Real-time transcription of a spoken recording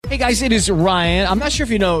Hey guys, it is Ryan. I'm not sure if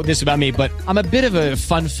you know this about me, but I'm a bit of a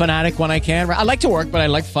fun fanatic when I can. I like to work, but I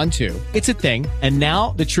like fun too. It's a thing. And now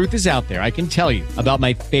the truth is out there. I can tell you about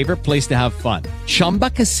my favorite place to have fun. Chumba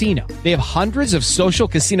Casino. They have hundreds of social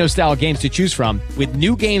casino style games to choose from with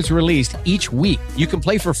new games released each week. You can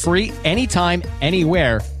play for free anytime,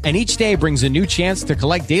 anywhere. And each day brings a new chance to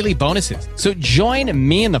collect daily bonuses. So join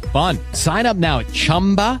me in the fun. Sign up now at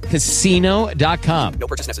ChumbaCasino.com. No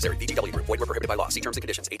purchase necessary. VGW Group. Void where prohibited by law. See terms and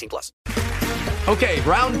conditions. 18+. Okay,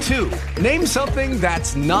 round two. Name something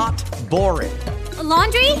that's not boring. A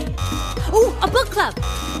laundry? Ooh, a book club.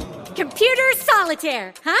 Computer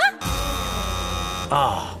solitaire, huh?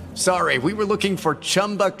 Ah, sorry. We were looking for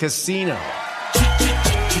Chumba Casino.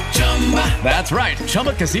 That's right.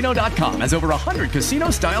 ChumbaCasino.com has over 100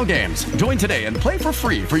 casino-style games. Join today and play for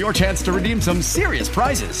free for your chance to redeem some serious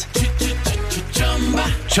prizes.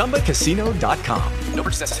 ChumbaCasino.com. No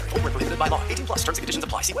purchase necessary. Void where prohibited by law. 18+. Terms and conditions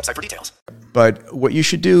apply. See website for details. But what you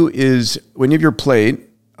should do is, when you have your plate,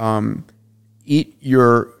 eat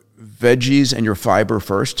your veggies and your fiber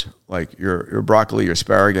first, like your broccoli, your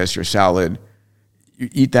asparagus, your salad. You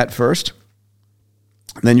eat that first.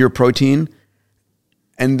 Then your protein.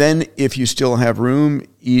 And then if you still have room,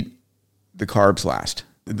 eat the carbs last.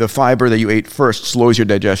 The fiber that you ate first slows your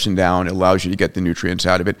digestion down, allows you to get the nutrients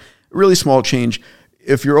out of it. A really small change.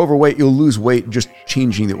 If you're overweight, you'll lose weight just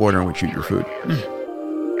changing the order in which you eat your food.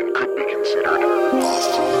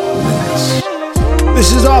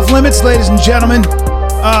 This is Off Limits, ladies and gentlemen.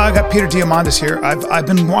 I got Peter Diamandis here. I've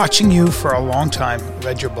been watching you for a long time,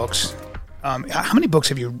 read your books. How many books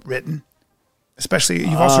have you written? Especially,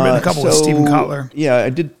 you've also written a couple with Stephen Kotler. Yeah, I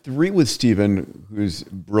did 3 with Stephen, who's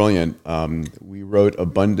brilliant. We wrote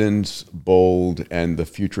Abundance, Bold, and The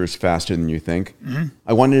Future is Faster Than You Think. Mm-hmm.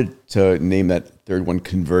 I wanted to name that third one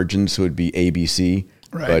Convergence, so it would be ABC,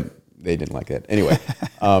 right. But they didn't like that. Anyway,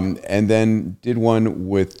 and then did one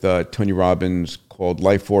with Tony Robbins called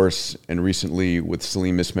Life Force, and recently with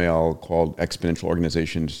Salim Ismail called Exponential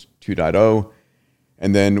Organizations 2.0.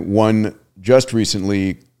 And then one just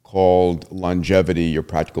recently called Longevity, Your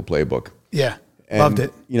Practical Playbook. Yeah, loved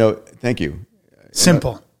it. Thank you.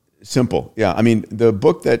 Simple. Simple, yeah. I mean, the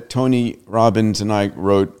book that Tony Robbins and I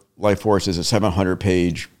wrote, Life Force, is a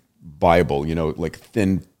 700-page Bible, like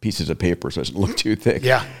thin pieces of paper so it doesn't look too thick.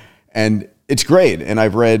 Yeah. And it's great. And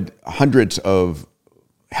I've read hundreds of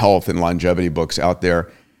health and longevity books out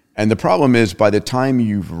there. And the problem is, by the time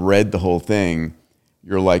you've read the whole thing,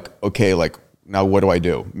 you're like, okay, now what do I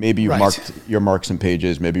do? Maybe you marked some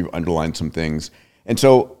pages, maybe you underlined some things. And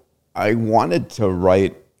so I wanted to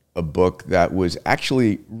write a book that was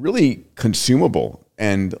actually really consumable.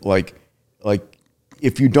 And like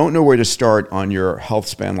if you don't know where to start on your health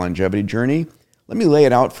span longevity journey, let me lay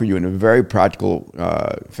it out for you in a very practical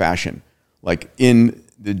fashion. Like in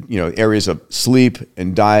the areas of sleep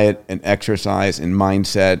and diet and exercise and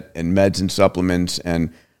mindset and meds and supplements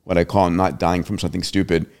and what I call not dying from something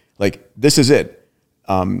stupid. Like, this is it.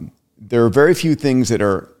 There are very few things that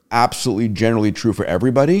are absolutely generally true for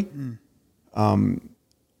everybody. And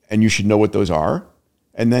you should know what those are.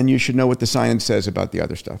 And then you should know what the science says about the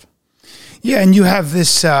other stuff. Yeah, and you have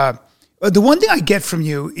this... the one thing I get from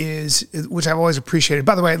you is, which I've always appreciated,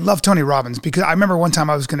 by the way, I love Tony Robbins, because I remember one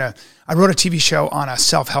time I wrote a TV show on a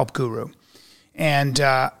self-help guru. And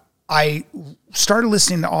I started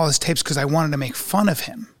listening to all his tapes because I wanted to make fun of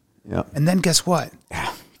him. Yeah. And then guess what?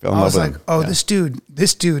 Yeah. I was like, this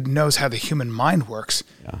dude knows how the human mind works.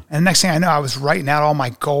 Yeah. And the next thing I know, I was writing out all my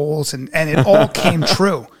goals and it all came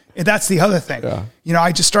true. And that's the other thing. Yeah.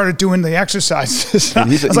 I just started doing the exercises.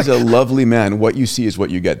 He's a lovely man. What you see is what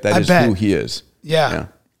you get. That is who he is. Yeah.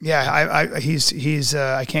 Yeah. He's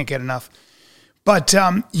I can't get enough. But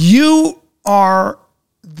you are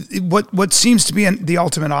what seems to be the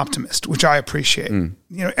ultimate optimist, which I appreciate.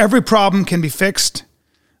 Every problem can be fixed.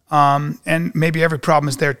 And maybe every problem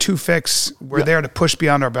is there to fix. We're there to push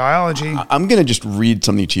beyond our biology. I'm going to just read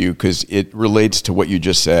something to you because it relates to what you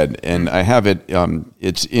just said. And I have it.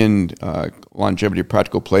 It's in Longevity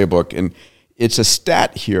Practical Playbook. And it's a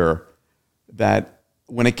stat here that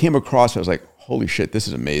when I came across, I was like, holy shit, this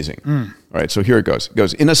is amazing. All right, so here it goes. It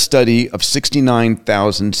goes, in a study of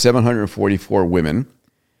 69,744 women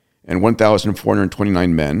and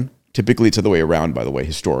 1,429 men, typically it's the other way around, by the way,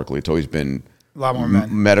 historically. It's always been... A lot more men.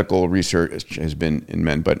 Medical research has been in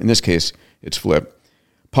men, but in this case, it's flipped.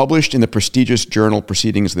 Published in the prestigious journal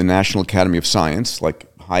Proceedings of the National Academy of Science, like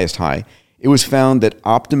highest high, it was found that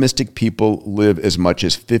optimistic people live as much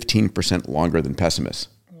as 15% longer than pessimists.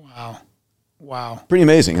 Wow. Pretty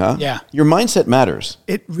amazing, huh? Yeah. Your mindset matters.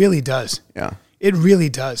 It really does. Yeah. It really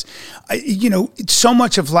does. So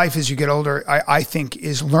much of life as you get older, I think,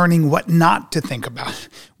 is learning what not to think about,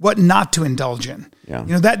 what not to indulge in. Yeah.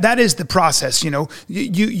 That is the process.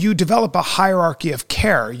 You develop a hierarchy of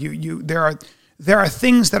care. There are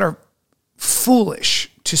things that are foolish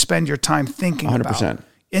to spend your time thinking 100%. about.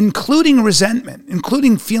 Including resentment,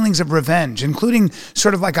 including feelings of revenge, including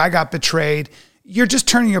sort of like I got betrayed. You're just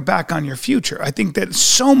turning your back on your future. I think that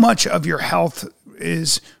so much of your health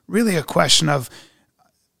is really a question of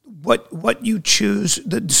what you choose.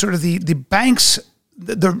 The banks.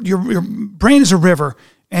 Your brain is a river,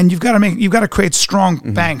 and you've got to create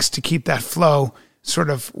strong banks to keep that flow sort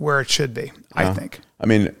of where it should be. I think. I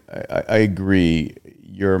mean, I agree.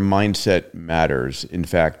 Your mindset matters. In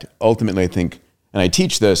fact, ultimately, I think. And I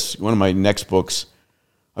teach this, one of my next books,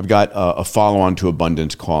 I've got a follow-on to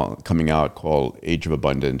Abundance coming out called Age of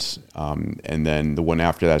Abundance. And then the one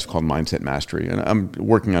after that is called Mindset Mastery. And I'm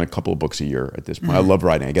working on a couple of books a year at this point. I love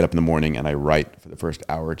writing. I get up in the morning and I write for the first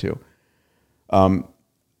hour or two.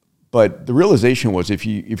 But the realization was if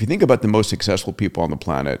you think about the most successful people on the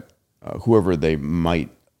planet, whoever they might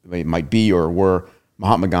be or were,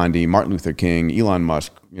 Mahatma Gandhi, Martin Luther King, Elon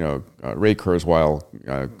Musk, Ray Kurzweil,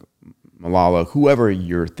 Malala, whoever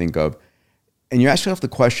you think of, and you ask yourself the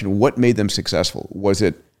question, what made them successful? Was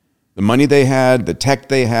it the money they had, the tech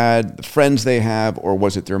they had, the friends they have, or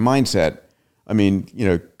was it their mindset? I mean,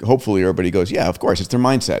 hopefully everybody goes, yeah, of course, it's their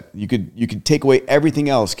mindset. You could take away everything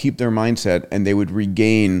else, keep their mindset, and they would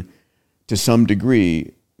regain, to some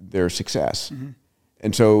degree, their success. Mm-hmm.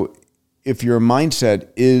 And so if your mindset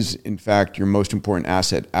is, in fact, your most important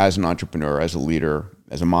asset as an entrepreneur, as a leader,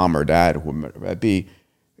 as a mom or dad, whoever that be,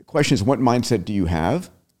 the question is, what mindset do you have?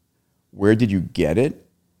 Where did you get it?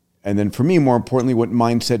 And then for me, more importantly, what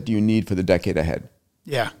mindset do you need for the decade ahead?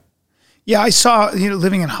 Yeah. Yeah, I saw,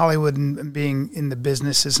 living in Hollywood and being in the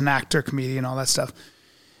business as an actor, comedian, all that stuff.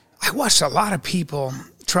 I watched a lot of people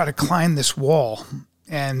try to climb this wall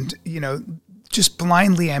and, just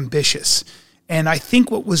blindly ambitious. And I think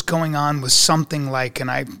what was going on was something like, and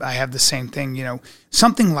I have the same thing,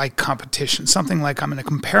 something like competition, something like I'm going to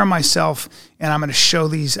compare myself and I'm going to show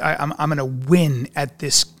I'm going to win at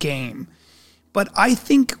this game. But I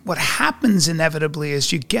think what happens inevitably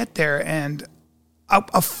is you get there and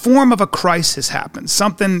a form of a crisis happens,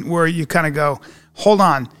 something where you kind of go, hold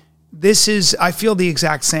on, I feel the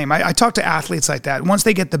exact same. I talk to athletes like that. Once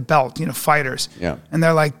they get the belt, fighters, and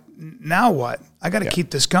they're like, now what? I got to keep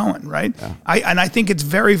this going, right? Yeah. I think it's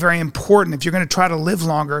very, very important if you're going to try to live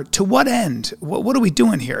longer. To what end? What are we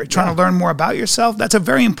doing here? Trying to learn more about yourself? That's a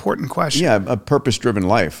very important question. Yeah, a purpose-driven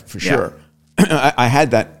life for sure. I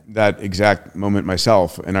had that exact moment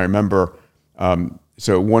myself, and I remember.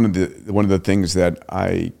 So one of the things that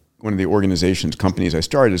one of the companies I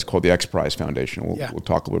started is called the X Prize Foundation. We'll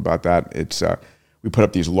talk a little about that. It's we put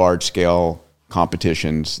up these large-scale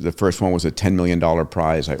competitions. The first one was a $10 million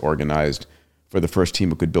prize I organized for the first team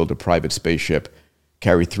who could build a private spaceship,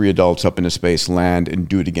 carry 3 adults up into space, land, and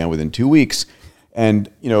do it again within 2 weeks. And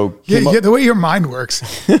the way your mind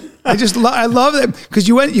works, I love it because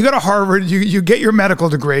you go to Harvard, you get your medical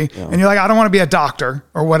degree, and you're like, I don't want to be a doctor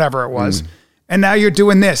or whatever it was, and now you're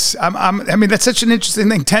doing this. I mean, that's such an interesting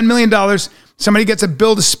thing. $10 million, somebody gets to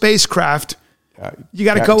build a spacecraft. You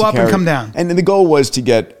got to go up and come down. And the goal was to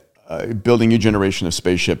get building a new generation of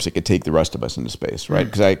spaceships that could take the rest of us into space, right?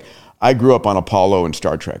 Because I grew up on Apollo and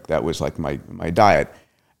Star Trek. That was like my diet.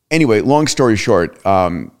 Anyway, long story short,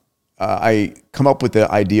 I come up with the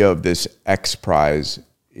idea of this X Prize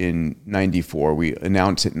in 94. We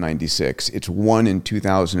announced it in 96. It's won in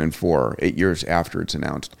 2004, 8 years after it's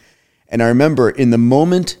announced. And I remember in the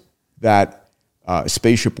moment that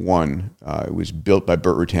Spaceship One, it was built by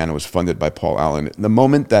Burt Rutan, it was funded by Paul Allen. The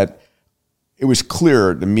moment that it was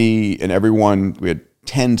clear to me and everyone, we had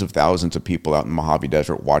tens of thousands of people out in Mojave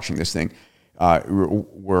Desert watching this thing.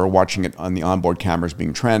 We're watching it on the onboard cameras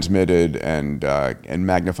being transmitted and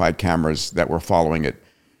magnified cameras that were following it.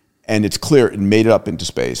 And it's clear it made it up into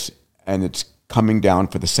space and it's coming down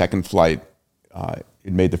for the second flight.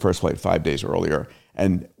 It made the first flight 5 days earlier.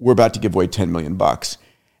 And we're about to give away $10 million.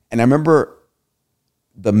 And I remember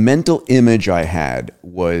the mental image I had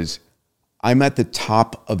was I'm at the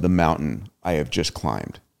top of the mountain I have just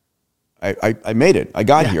climbed. I made it. I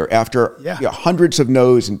got here after hundreds of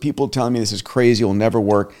no's and people telling me this is crazy, it'll never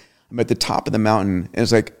work. I'm at the top of the mountain and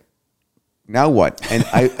it's like, now what? And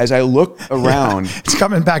as I looked around, it's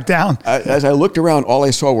coming back down. As I looked around, all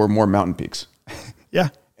I saw were more mountain peaks. Yeah.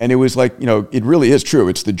 And it was like, it really is true.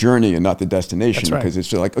 It's the journey and not the destination. That's right. Because it's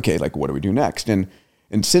just like, okay, like what do we do next? And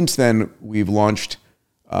since then we've launched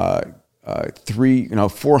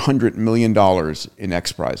 $400 million in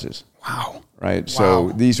X Prizes. Wow. right?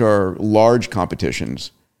 So these are large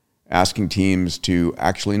competitions asking teams to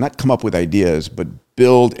actually not come up with ideas, but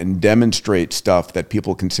build and demonstrate stuff that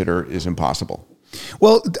people consider is impossible.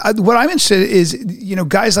 Well, what I'm interested in is,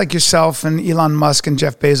 guys like yourself and Elon Musk and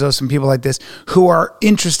Jeff Bezos and people like this who are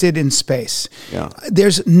interested in space. Yeah.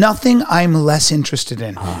 There's nothing I'm less interested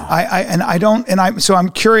in. So I'm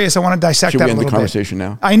curious. I want to dissect Should that we a end the little conversation bit.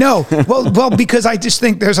 now? I know. Well, because I just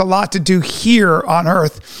think there's a lot to do here on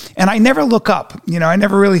Earth, and I never look up. I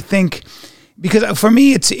never really think. Because for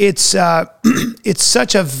me, it's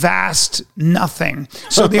such a vast nothing.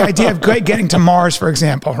 So the idea of getting to Mars, for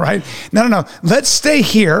example, right? No. Let's stay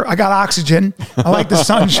here. I got oxygen. I like the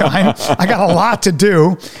sunshine. I got a lot to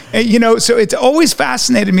do. And, so it's always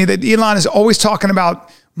fascinated me that Elon is always talking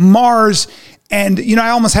about Mars. And, I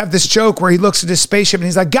almost have this joke where he looks at his spaceship and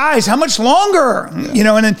he's like, guys, how much longer? And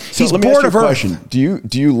then So he's let me bored ask you of a Earth. question.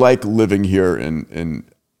 Do you like living here in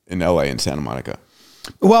LA, in Santa Monica?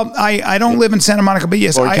 Well, I don't live in Santa Monica, but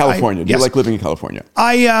yes. Or in California. Do you yes. like living in California?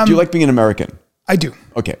 Do you like being an American? I do.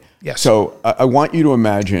 Okay. Yes. So I want you to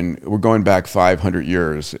imagine we're going back 500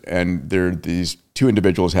 years, and there are these two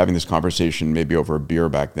individuals having this conversation, maybe over a beer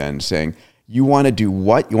back then, saying, you want to do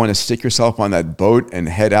what? You want to stick yourself on that boat and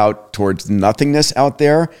head out towards nothingness out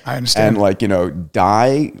there? I understand. And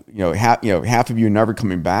die, half of you never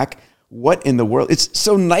coming back? What in the world? It's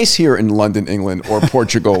so nice here in London, England, or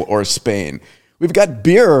Portugal, or Spain. We've got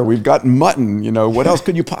beer, we've got mutton, what else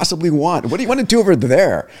could you possibly want? What do you want to do over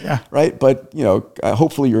there? Yeah. Right? But,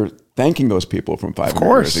 hopefully you're thanking those people from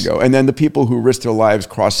 500 years ago. And then the people who risked their lives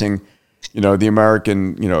crossing, the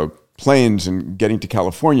American, planes and getting to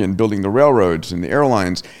California and building the railroads and the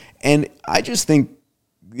airlines. And I just think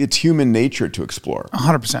it's human nature to explore.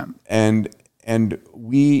 100%. And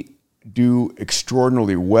we do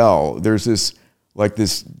extraordinarily well. There's this,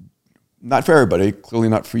 not for everybody, clearly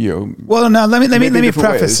not for you. Well, no, let me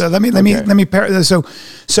preface. Ways. So let me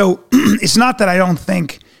so it's not that I don't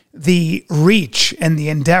think the reach and the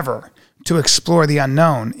endeavor to explore the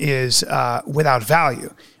unknown is without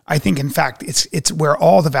value. I think, in fact, it's where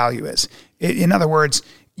all the value is. In other words,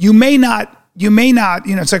 you may not,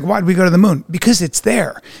 it's like, why did we go to the moon? Because it's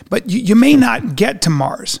there. But you may not get to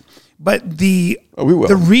Mars. But we will.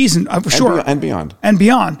 The reason, sure. And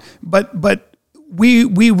beyond. But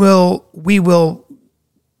we will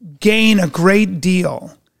gain a great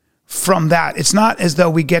deal from that. It's not as though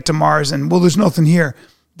we get to Mars and, there's nothing here.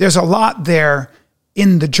 There's a lot there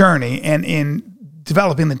in the journey and in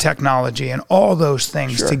developing the technology and all those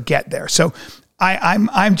things to get there. So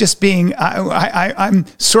I'm just being, I'm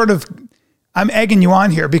egging you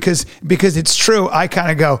on here because it's true. I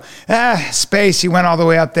kind of go, space, you went all the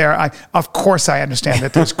way up there. Of course I understand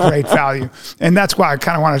that there's great value. And that's why I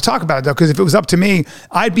kind of want to talk about it though, because if it was up to me,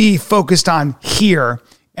 I'd be focused on here.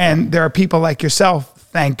 And there are people like yourself,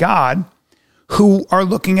 thank God, who are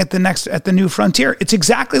looking at the new frontier. It's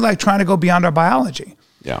exactly like trying to go beyond our biology.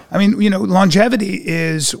 Yeah. I mean, longevity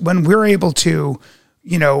is when we're able to,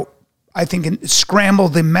 I think scramble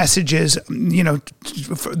the messages,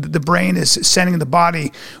 the brain is sending the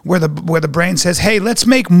body where the brain says, hey, let's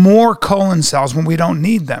make more colon cells when we don't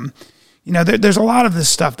need them. There's a lot of this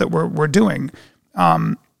stuff that we're doing.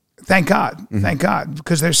 Thank God. Mm-hmm. Thank God.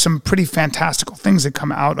 Because there's some pretty fantastical things that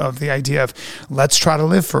come out of the idea of let's try to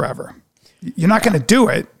live forever. You're not going to do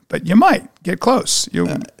it, but you might get close.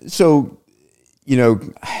 When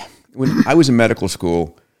I was in medical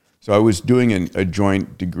school, so I was doing a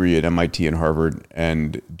joint degree at MIT and Harvard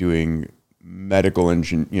and doing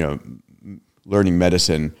learning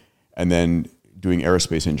medicine and then doing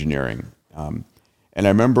aerospace engineering. And I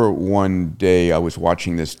remember one day I was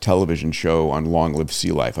watching this television show on long lived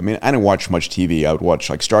sea life. I mean, I didn't watch much TV. I would watch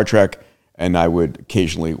like Star Trek and I would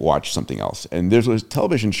occasionally watch something else. And there's a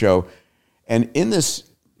television show. And in this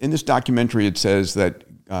documentary, it says that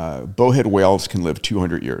bowhead whales can live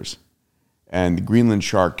 200 years. And the Greenland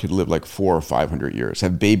shark could live like 400 or 500 years,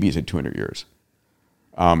 have babies at 200 years.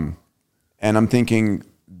 And I'm thinking,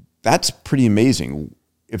 that's pretty amazing.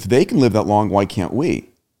 If they can live that long, why can't we?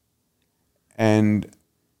 And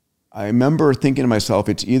I remember thinking to myself,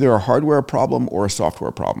 it's either a hardware problem or a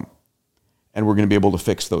software problem. And we're going to be able to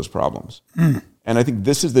fix those problems. Mm. And I think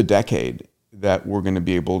this is the decade that we're going to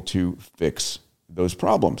be able to fix those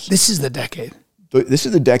problems. This is the decade. This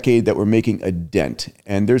is the decade that we're making a dent.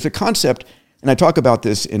 And there's a concept, and I talk about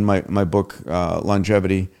this in my book,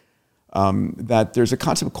 Longevity, that there's a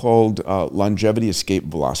concept called longevity escape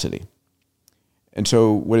velocity. And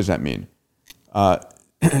so what does that mean?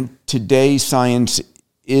 Today, science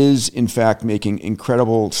is, in fact, making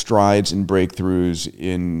incredible strides and breakthroughs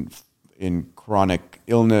in chronic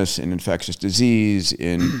illness, in infectious disease,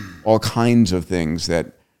 in all kinds of things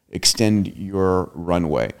that extend your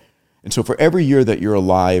runway. And so for every year that you're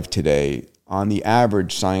alive today, on the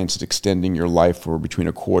average, science is extending your life for between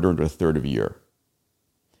a quarter and a third of a year.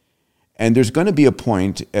 And there's going to be a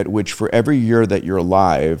point at which for every year that you're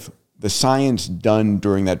alive, the science done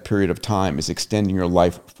during that period of time is extending your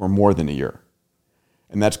life for more than a year.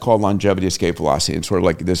 And that's called longevity escape velocity. It's sort of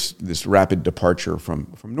like this rapid departure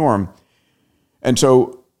from norm. And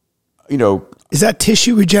so, is that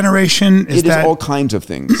tissue regeneration? It is all kinds of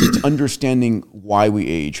things. It's understanding why we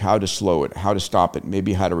age, how to slow it, how to stop it,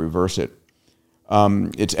 maybe how to reverse it.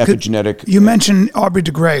 It's epigenetic. You mentioned Aubrey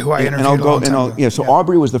de Grey, who I interviewed a long time ago. So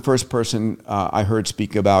Aubrey was the first person I heard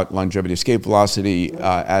speak about longevity escape velocity,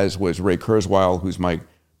 as was Ray Kurzweil, who's my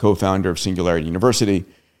co-founder of Singularity University,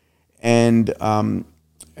 and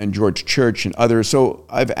George Church and others. So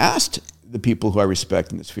I've asked the people who I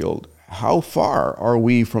respect in this field, how far are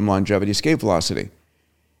we from longevity escape velocity?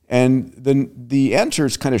 And the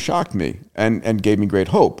answers kind of shocked me and gave me great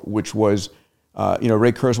hope, which was,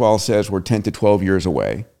 Ray Kurzweil says we're 10 to 12 years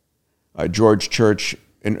away. George Church,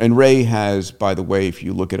 and Ray has, by the way, if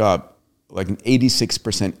you look it up, like an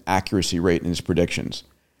 86% accuracy rate in his predictions.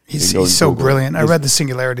 He's so brilliant. I read The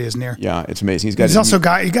Singularity is Near. Yeah, it's amazing.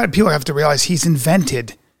 People have to realize he's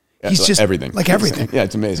invented. He's just everything. Like everything. Yeah,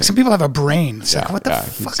 it's amazing. Some people have a brain. It's like, what the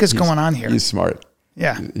fuck is going on here? He's smart.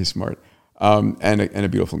 Yeah. He's smart. And a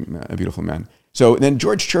beautiful man. So then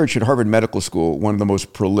George Church at Harvard Medical School, one of the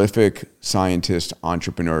most prolific scientists,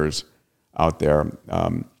 entrepreneurs out there.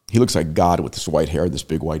 He looks like God with this white hair, this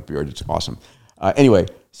big white beard. It's awesome. Anyway,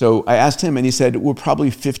 so I asked him and he said, we're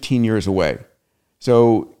probably 15 years away.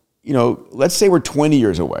 So, let's say we're 20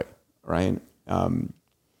 years away, right? Cut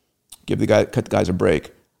the guys a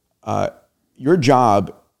break. Your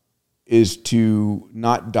job is to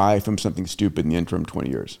not die from something stupid in the interim 20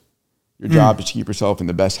 years. Your job is to keep yourself in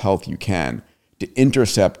the best health you can, to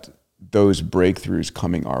intercept those breakthroughs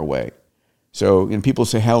coming our way. So, people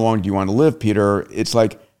say, how long do you want to live, Peter? It's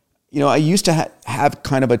like, I used to have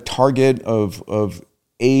kind of a target of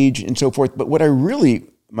age and so forth, but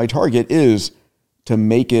my target is to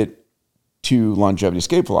make it to longevity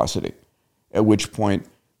escape velocity, at which point,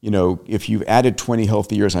 if you've added 20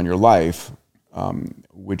 healthy years on your life,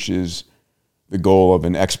 which is the goal of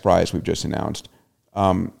an X Prize we've just announced,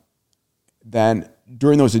 then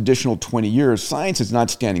during those additional 20 years, science is not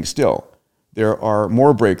standing still. There are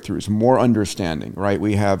more breakthroughs, more understanding, right?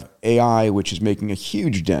 We have AI, which is making a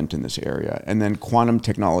huge dent in this area, and then quantum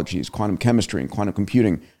technologies, quantum chemistry, and quantum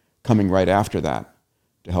computing coming right after that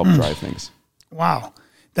to help drive things. Wow.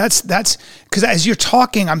 That's because as you're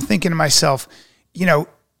talking, I'm thinking to myself,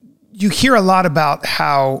 you hear a lot about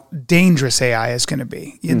how dangerous AI is going to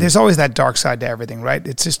be. There's always that dark side to everything, right?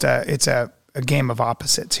 It's just a game of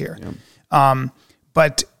opposites here. Yeah.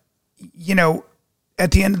 But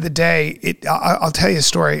at the end of the day, I'll tell you a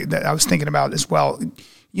story that I was thinking about as well.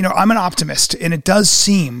 I'm an optimist, and it does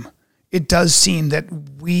seem that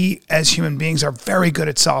we as human beings are very good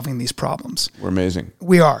at solving these problems. We're amazing.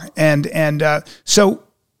 We are. And so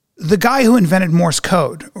the guy who invented Morse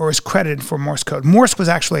code, or is credited for Morse code, Morse was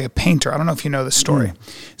actually a painter. I don't know if you know the story.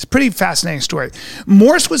 It's a pretty fascinating story.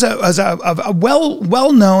 Morse was a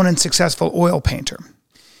well-known and successful oil painter,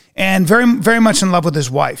 and very, very much in love with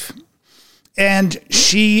his wife. And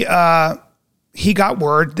he got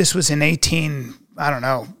word, this was in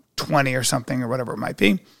 20 or something, or whatever it might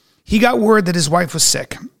be. He got word that his wife was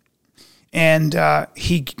sick. And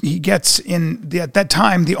he gets at that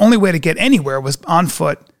time, the only way to get anywhere was on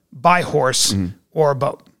foot, by horse, or a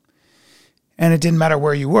boat. And it didn't matter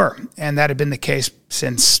where you were. And that had been the case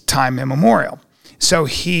since time immemorial. So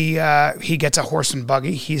he gets a horse and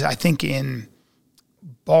buggy. He's, I think, in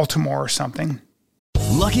Baltimore or something.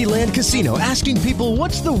 Lucky Land Casino, asking people,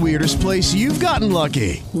 what's the weirdest place you've gotten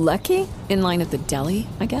lucky? Lucky? In line at the deli,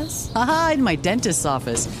 I guess? Aha, in my dentist's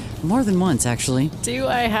office. More than once, actually. Do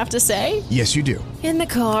I have to say? Yes, you do. In the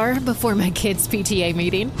car before my kids' PTA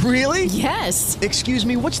meeting. Really? Yes. Excuse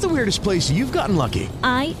me, what's the weirdest place you've gotten lucky?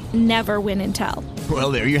 I never win and tell.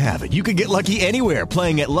 Well, there you have it. You can get lucky anywhere,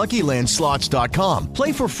 playing at LuckyLandSlots.com.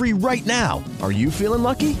 Play for free right now. Are you feeling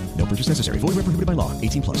lucky? No purchase necessary. Void where prohibited by law.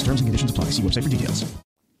 18 plus. Terms and conditions apply. See website for details.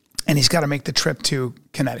 And he's got to make the trip to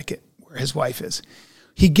Connecticut, where his wife is.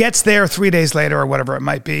 He gets there 3 days later, or whatever it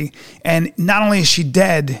might be, and not only is she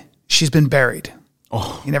dead, she's been buried.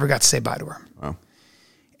 Oh. He never got to say bye to her. Wow.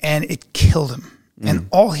 And it killed him. And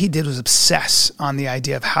all he did was obsess on the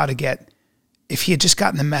idea of how to get if he had just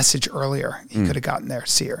gotten the message earlier, he could have gotten there.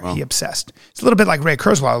 Seer, he obsessed. It's a little bit like Ray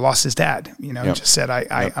Kurzweil lost his dad. Just said,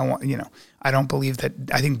 I want. I don't believe that.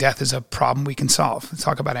 I think death is a problem we can solve. Let's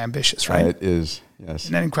talk about ambitious, right? It is. Yes.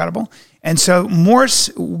 Isn't that incredible? And so Morse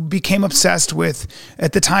became obsessed with.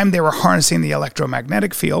 At the time, they were harnessing the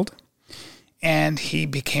electromagnetic field, and he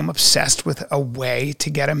became obsessed with a way to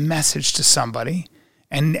get a message to somebody.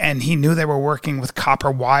 And he knew they were working with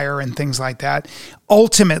copper wire and things like that.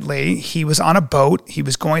 Ultimately, he was on a boat. He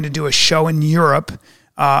was going to do a show in Europe,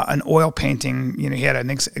 an oil painting. He had an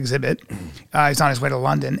exhibit. He was on his way to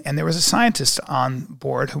London. And there was a scientist on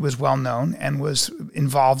board who was well known and was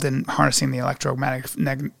involved in harnessing the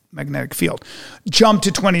electromagnetic field. Jump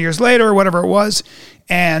to 20 years later or whatever it was.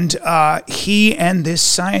 And he and this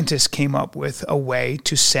scientist came up with a way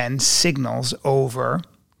to send signals over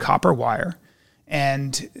copper wire.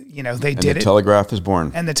 And, they did it. The telegraph was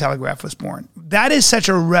born. And the telegraph was born. That is such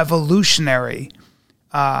a revolutionary,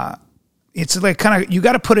 it's like kind of, you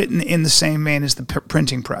got to put it in the same vein as the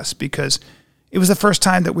printing press, because it was the first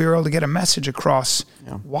time that we were able to get a message across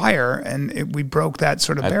wire, and we broke that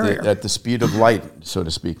sort of barrier. At the speed of light, so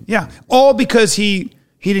to speak. Yeah. All because he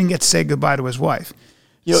didn't get to say goodbye to his wife.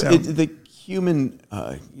 The human,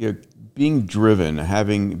 being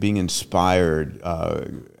driven, being inspired,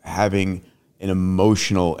 having an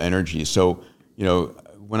emotional energy. So,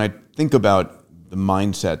 when I think about the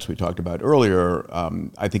mindsets we talked about earlier,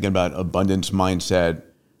 I think about abundance mindset,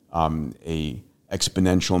 a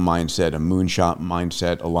exponential mindset, a moonshot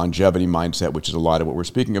mindset, a longevity mindset, which is a lot of what we're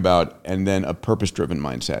speaking about, and then a purpose-driven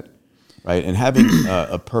mindset, right? And having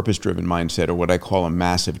a purpose-driven mindset, or what I call a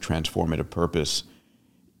massive transformative purpose,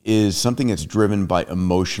 is something that's driven by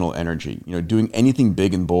emotional energy. Doing anything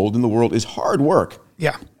big and bold in the world is hard work.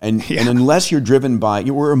 Yeah. And unless you're driven by,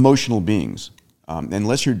 we're emotional beings.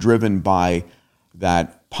 Unless you're driven by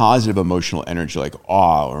that positive emotional energy like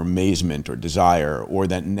awe or amazement or desire, or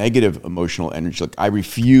that negative emotional energy like I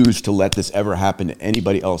refuse to let this ever happen to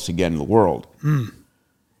anybody else again in the world, you're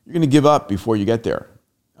going to give up before you get there.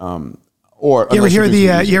 You ever hear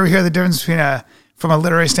the difference between from a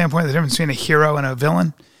literary standpoint, the difference between a hero and a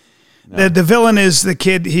villain? No. The villain is the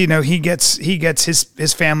kid. He gets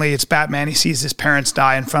his family. It's Batman. He sees his parents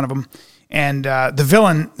die in front of him, and the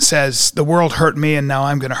villain says, "The world hurt me, and now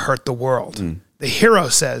I'm going to hurt the world." The hero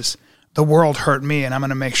says, "The world hurt me, and I'm going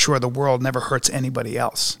to make sure the world never hurts anybody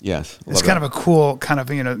else." Yes, it's kind of a cool kind of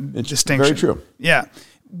distinction. Very true. Yeah.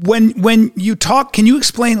 When you talk, can you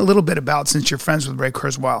explain a little bit about, since you're friends with Ray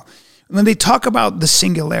Kurzweil, when they talk about the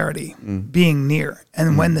singularity being near,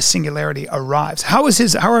 and when the singularity arrives, how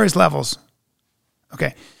are his levels?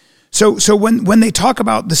 Okay. So when they talk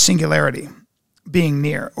about the singularity being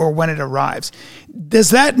near, or when it arrives, does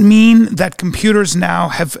that mean that computers now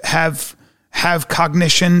have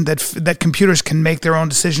cognition, that computers can make their own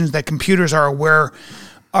decisions, that computers are aware,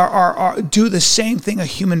 are do the same thing a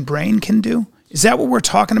human brain can do? Is that what we're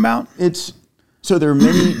talking about? So there are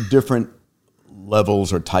many different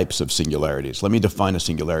levels or types of singularities. Let me define a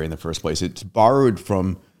singularity in the first place. It's borrowed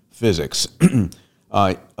from physics.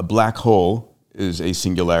 A black hole is a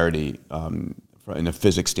singularity in a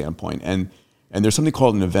physics standpoint. And there's something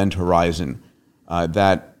called an event horizon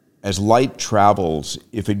that as light travels,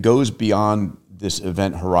 if it goes beyond this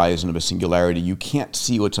event horizon of a singularity, you can't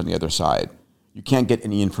see what's on the other side. You can't get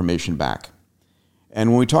any information back. And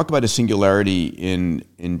when we talk about a singularity in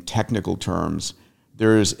technical terms,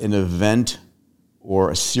 there's an event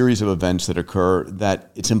or a series of events that occur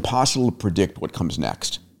that it's impossible to predict what comes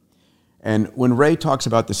next. And when Ray talks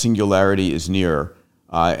about the singularity is near,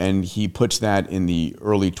 and he puts that in the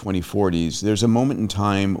early 2040s, there's a moment in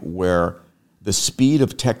time where the speed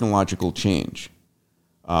of technological change,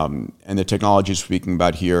 and the technology speaking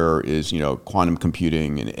about here is, quantum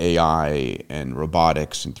computing and AI and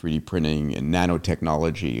robotics and 3D printing and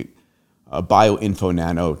nanotechnology, bioinfo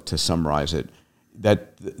nano to summarize it,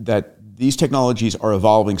 that these technologies are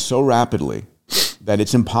evolving so rapidly that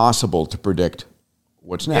it's impossible to predict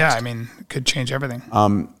what's next. Yeah, it could change everything.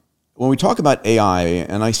 When we talk about AI,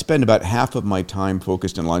 and I spend about half of my time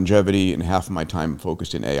focused in longevity and half of my time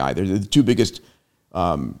focused in AI. They're the two biggest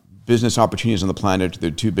business opportunities on the planet.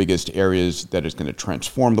 They're the two biggest areas that is going to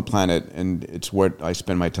transform the planet, and it's what I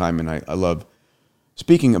spend my time and I love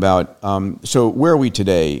speaking about. So where are we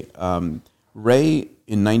today? Ray,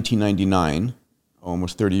 in 1999,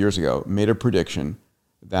 almost 30 years ago, made a prediction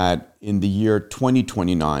that in the year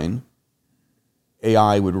 2029,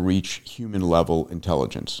 AI would reach human-level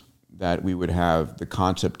intelligence, that we would have the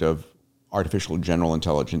concept of artificial general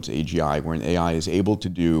intelligence, AGI, wherein AI is able to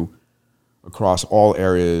do across all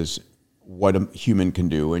areas what a human can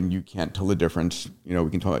do, and you can't tell the difference. You know,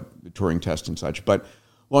 we can talk about the Turing test and such. But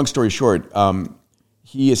long story short,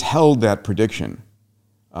 he has held that prediction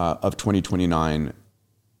of 2029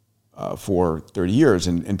 for 30 years,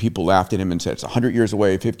 and people laughed at him and said it's 100 years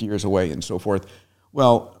away, 50 years away, and so forth.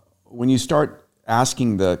 Well, when you start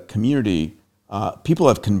asking the community, people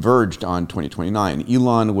have converged on 2029.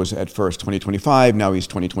 Elon was at first 2025, now he's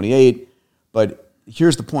 2028. But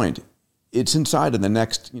here's the point. It's inside of the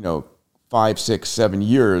next, 5, 6, 7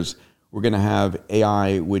 years, we're going to have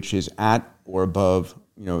AI which is at or above,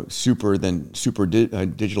 super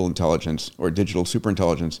digital intelligence or digital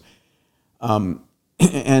superintelligence.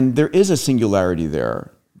 And there is a singularity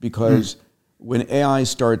there because when AI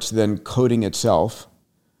starts then coding itself,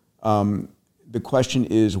 the question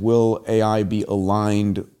is, will AI be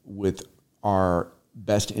aligned with our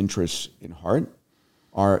best interests in heart?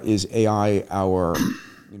 Or is AI our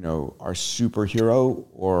superhero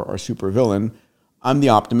or our supervillain? I'm the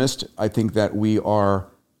optimist. I think that we are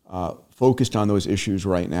focused on those issues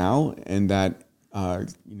right now, and that,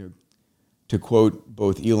 to quote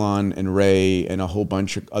both Elon and Ray and a whole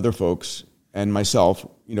bunch of other folks and myself,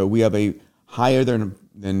 we have a higher than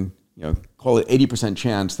call it 80%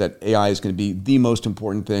 chance that AI is going to be the most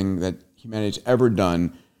important thing that humanity's ever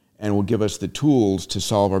done and will give us the tools to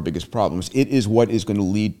solve our biggest problems. It is what is going to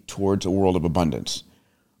lead towards a world of abundance,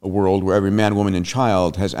 a world where every man, woman, and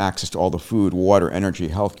child has access to all the food, water, energy,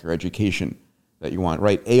 healthcare, education that you want,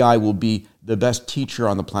 right? AI will be the best teacher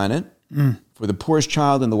on the planet for the poorest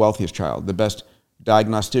child and the wealthiest child, the best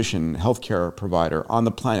diagnostician, healthcare provider on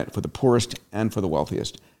the planet for the poorest and for the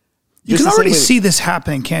wealthiest. You can already see this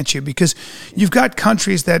happening, can't you? Because you've got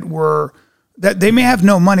countries that they may have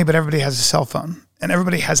no money, but everybody has a cell phone and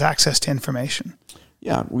everybody has access to information.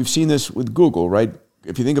 Yeah, we've seen this with Google, right?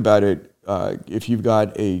 If you think about it, if you've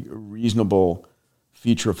got a reasonable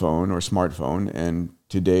feature phone or smartphone, and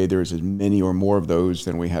today there's as many or more of those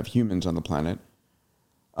than we have humans on the planet,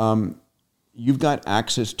 you've got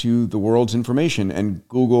access to the world's information. And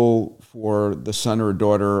Google for the son or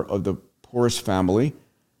daughter of the poorest family,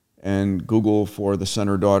 and Google for the son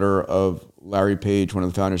or daughter of Larry Page, one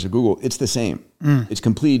of the founders of Google, it's the same. It's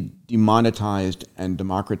completely demonetized and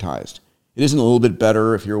democratized. It isn't a little bit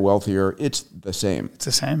better if you're wealthier. It's the same. It's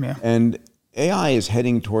the same, yeah. And AI is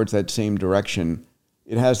heading towards that same direction.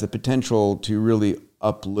 It has the potential to really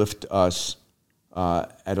uplift us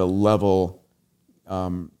at a level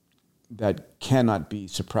that cannot be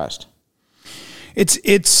suppressed.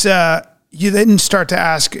 You then start to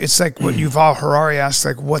ask, it's like what Yuval Harari asked,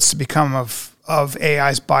 like what's to become of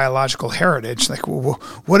AI's biological heritage? Like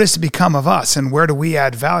what is to become of us and where do we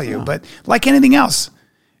add value? Yeah. But like anything else,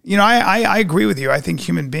 I agree with you. I think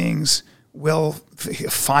human beings will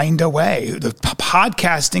find a way. The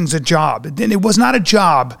podcasting's a job. It was not a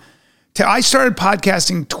job. I started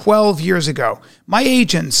podcasting 12 years ago. My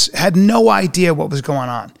agents had no idea what was going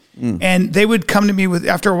on. And they would come to me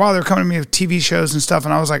after a while, they were coming to me with TV shows and stuff.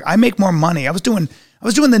 And I was like, I make more money. I was doing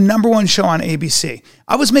the number one show on ABC.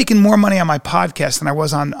 I was making more money on my podcast than I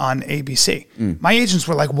was on ABC. My agents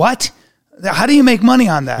were like, what? How do you make money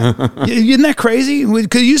on that? Isn't that crazy?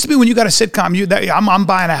 Because it used to be when you got a sitcom, I'm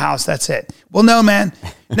buying a house. That's it. Well, no, man.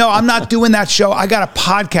 No, I'm not doing that show. I got a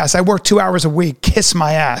podcast. I work 2 hours a week. Kiss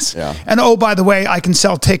my ass. Yeah. And oh, by the way, I can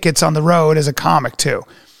sell tickets on the road as a comic too.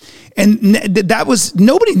 And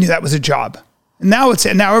nobody knew that was a job. Now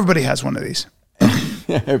everybody has one of these.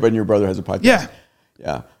 Everybody and your brother has a podcast. Yeah.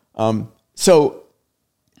 Yeah. So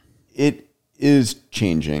it is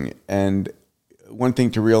changing. And one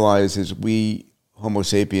thing to realize is we Homo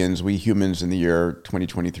sapiens, we humans in the year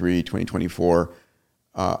 2023, 2024,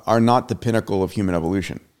 are not the pinnacle of human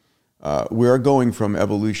evolution. We are going from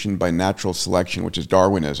evolution by natural selection, which is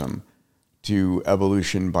Darwinism, to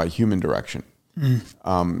evolution by human direction.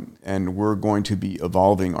 And we're going to be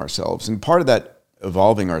evolving ourselves. And part of that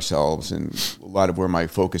evolving ourselves, and a lot of where my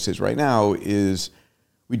focus is right now, is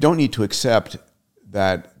we don't need to accept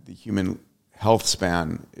that the human health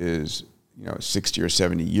span is 60 or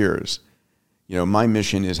 70 years. My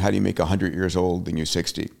mission is, how do you make 100 years old and you're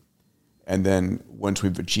 60? And then once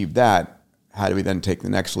we've achieved that, how do we then take the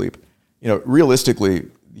next leap? Realistically,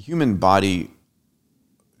 the human body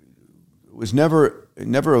was never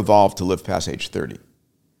evolved to live past age 30.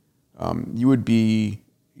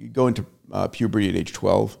 You'd go into puberty at age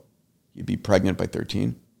 12. You'd be pregnant by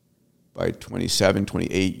 13. By 27,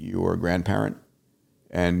 28, you were a grandparent.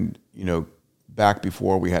 And, back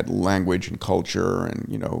before we had language and culture and,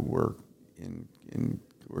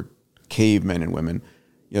 we're cavemen and women,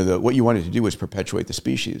 what you wanted to do was perpetuate the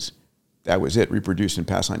species. That was it, reproduce and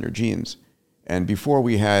pass on your genes. And before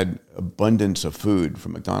we had abundance of food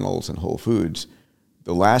from McDonald's and Whole Foods,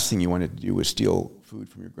 the last thing you wanted to do was steal food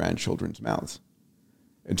from your grandchildren's mouths.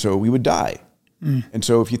 And so we would die. And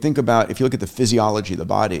so if you look at the physiology of the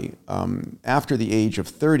body, after the age of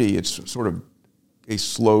 30, it's sort of a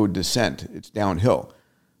slow descent. It's downhill.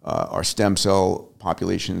 Our stem cell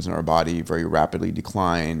populations in our body very rapidly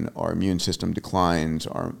decline. Our immune system declines.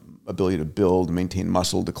 Our ability to build and maintain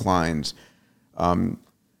muscle declines.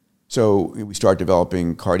 So we start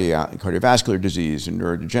developing cardiovascular disease and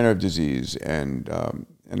neurodegenerative disease and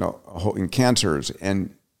cancers.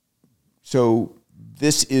 And so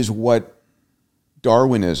this is what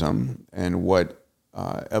Darwinism and what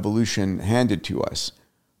evolution handed to us.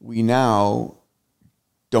 We now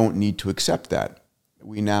don't need to accept that.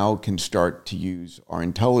 We now can start to use our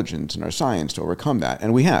intelligence and our science to overcome that,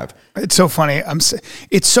 and we have. It's so funny.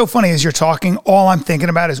 It's so funny as you're talking. All I'm thinking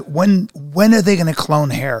about is when are they going to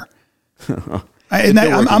clone hair?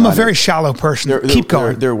 I'm a very shallow person. Keep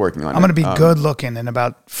going. They're working on it. I'm going to be good looking in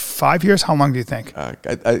about 5 years. How long do you think? I'm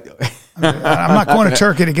not going to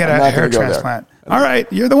Turkey to get a hair transplant. All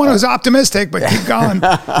right, you're the one who's optimistic, but keep going.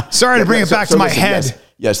 Sorry to bring it back to my head.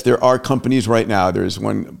 Yes, there are companies right now. There's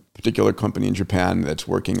one particular company in Japan that's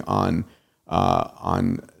working on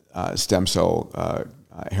stem cell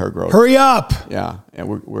hair growth. Hurry up! Yeah, and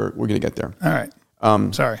we're going to get there. All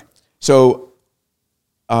right. Sorry. So,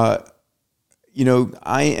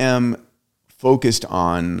 I am focused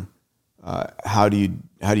on how do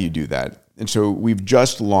you do that, and so we've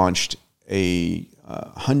just launched a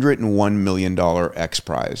 $101 million X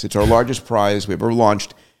Prize. It's our largest prize we've ever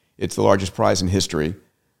launched. It's the largest prize in history.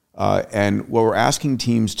 And what we're asking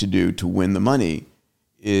teams to do to win the money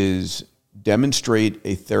is demonstrate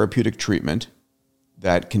a therapeutic treatment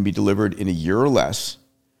that can be delivered in a year or less.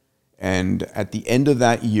 And at the end of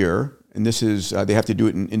that year, and this is, they have to do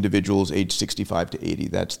it in individuals aged 65 to 80.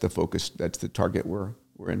 That's the focus. That's the target we're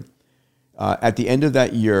in. At the end of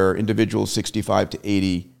that year, individuals 65 to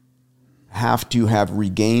 80 have to have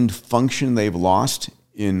regained function they've lost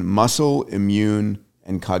in muscle, immune,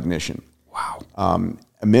 and cognition. Wow.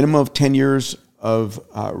 A minimum of 10 years of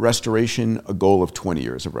restoration, a goal of 20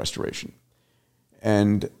 years of restoration.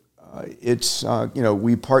 And it's,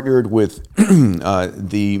 we partnered with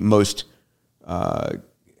the most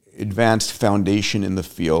advanced foundation in the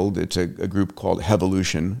field. It's a group called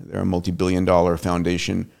Hevolution. They're a multi-billion-dollar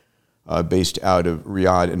foundation based out of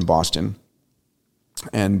Riyadh and Boston.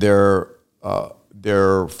 And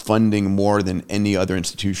they're funding more than any other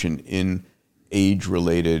institution in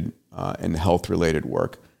age-related and health-related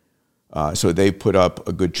work. So they put up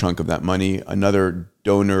a good chunk of that money. Another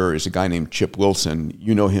donor is a guy named Chip Wilson.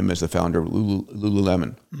 You know him as the founder of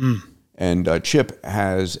Lululemon. Mm. And Chip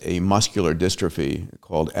has a muscular dystrophy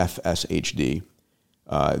called FSHD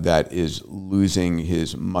that is losing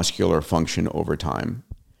his muscular function over time.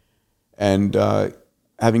 And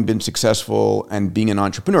having been successful and being an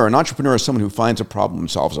entrepreneur is someone who finds a problem and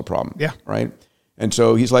solves a problem. Yeah. Right? And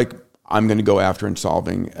so he's like, I'm going to go after and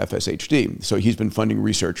solving FSHD. So he's been funding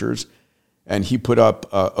researchers, and he put up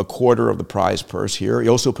a quarter of the prize purse here. He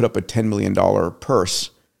also put up a $10 million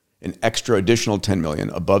purse, an extra additional $10 million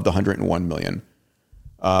above the $101 million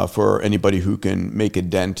for anybody who can make a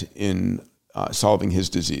dent in solving his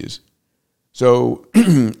disease. So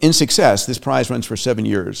in success, this prize runs for 7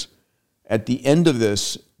 years. At the end of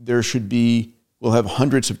this, we'll have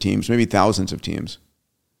hundreds of teams, maybe thousands of teams.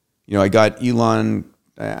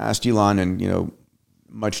 I asked Elon, and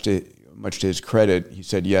much to his credit, he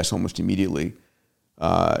said yes almost immediately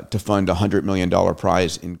to fund a $100 million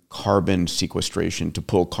prize in carbon sequestration to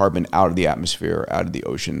pull carbon out of the atmosphere, out of the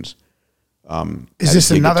oceans. Is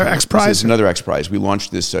this another X Prize? This is another X Prize. We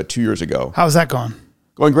launched this 2 years ago. How's that going?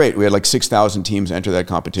 Going great. We had like 6,000 teams enter that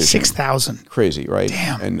competition. 6,000. Crazy, right?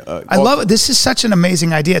 Damn. And I love it. This is such an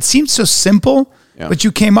amazing idea. It seems so simple, but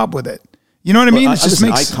you came up with it. You know what I mean?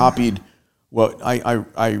 I copied. Well,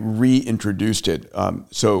 I reintroduced it.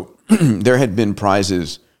 So there had been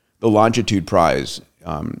prizes, the Longitude Prize,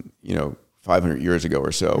 500 years ago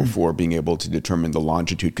or so for being able to determine the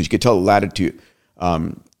longitude, because you could tell latitude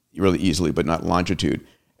really easily, but not longitude.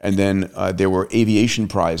 And then there were aviation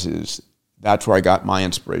prizes. That's where I got my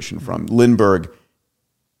inspiration from. Lindbergh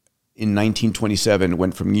in 1927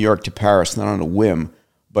 went from New York to Paris, not on a whim,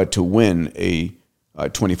 but to win a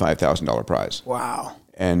 $25,000 prize. Wow.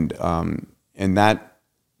 And that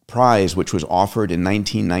prize, which was offered in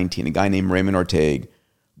 1919, a guy named Raymond Orteig,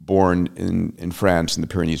 born in France in the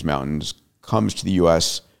Pyrenees Mountains, comes to the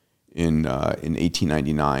U.S. in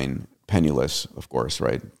 1899, penniless, of course,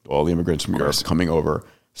 right? All the immigrants from Europe coming over,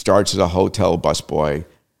 starts as a hotel busboy,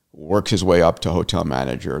 works his way up to hotel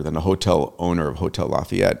manager, then a hotel owner of Hotel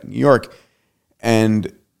Lafayette, New York.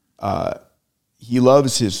 And he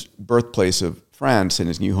loves his birthplace of France and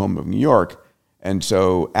his new home of New York. And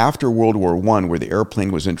so after World War I, where the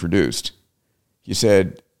airplane was introduced, he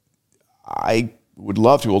said, I would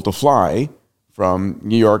love to be able to fly from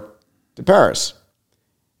New York to Paris.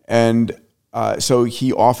 And so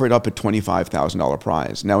he offered up a $25,000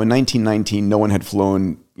 prize. Now, in 1919, no one had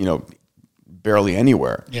flown, barely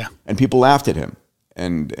anywhere. Yeah. And people laughed at him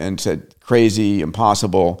and said, crazy,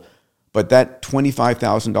 impossible. But that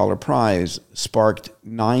 $25,000 prize sparked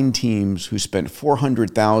 9 teams who spent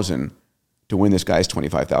 $400,000 to win this guy's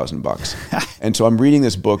 $25,000. And so I'm reading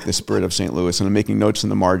this book, The Spirit of St. Louis, and I'm making notes in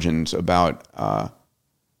the margins about,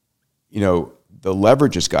 the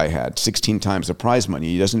leverage this guy had, 16 times the prize money.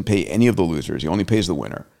 He doesn't pay any of the losers. He only pays the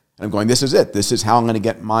winner. And I'm going, this is it. This is how I'm going to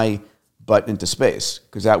get my butt into space,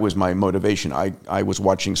 because that was my motivation. I was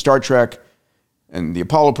watching Star Trek and the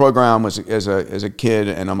Apollo program was as a kid,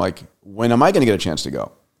 and I'm like, when am I going to get a chance to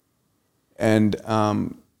go? And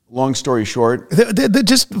long story short,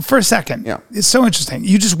 just for a second, yeah, it's so interesting.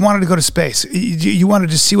 You just wanted to go to space. You wanted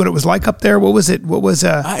to see what it was like up there. What was it? What was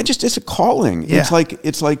it's a calling. Yeah.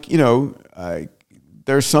 It's like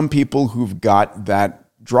there's some people who've got that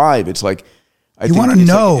drive. It's like you want to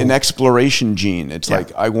know, like an exploration gene. It's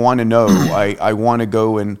like I want to know. I want to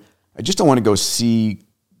go, and I just don't want to go see.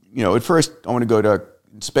 At first I want to go to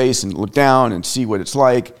space and look down and see what it's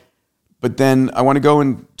like, but then I want to go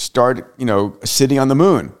and start a city on the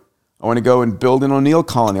moon. I want to go and build an O'Neill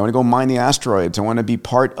colony. I want to go mine the asteroids. I want to be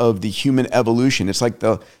part of the human evolution. It's like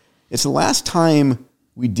it's the last time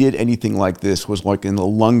we did anything like this was like in the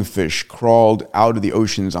lungfish crawled out of the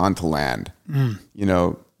oceans onto land.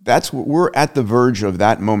 That's what we're at the verge of,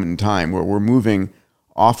 that moment in time where we're moving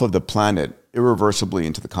off of the planet irreversibly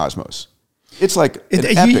into the cosmos. It's like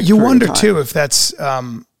an epic you wonder time. too if that's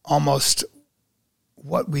almost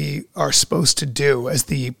what we are supposed to do as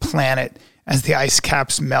the planet, as the ice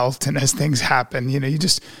caps melt and as things happen.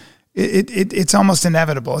 It's almost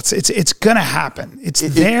inevitable. It's gonna happen. It's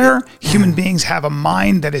there. Human beings have a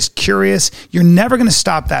mind that is curious. You're never gonna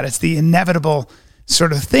stop that. It's the inevitable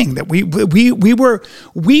sort of thing that we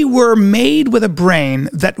were made with a brain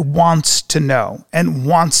that wants to know and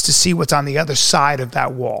wants to see what's on the other side of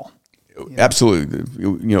that wall. Absolutely.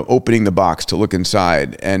 Opening the box to look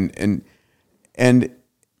inside, and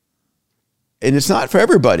it's not for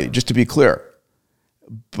everybody, just to be clear,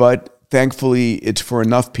 but thankfully it's for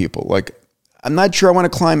enough people. Like, I'm not sure I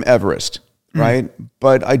want to climb Everest, right?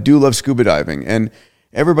 But I do love scuba diving, and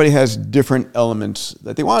everybody has different elements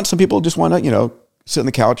that they want. Some people just want to, sit on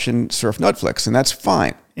the couch and surf Netflix, and that's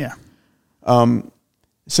fine. Yeah.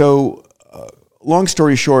 So long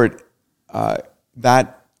story short,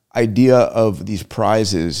 that idea of these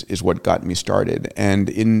prizes is what got me started. And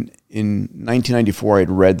in 1994, I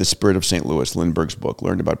had read The Spirit of St. Louis, Lindbergh's book,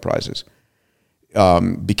 learned about prizes,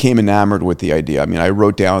 became enamored with the idea. I mean, I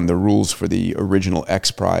wrote down the rules for the original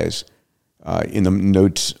X Prize in the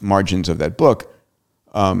notes margins of that book,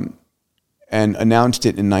 and announced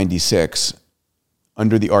it in 96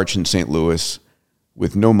 under the arch in St. Louis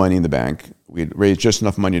with no money in the bank. We had raised just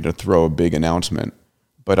enough money to throw a big announcement.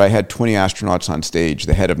 But I had 20 astronauts on stage,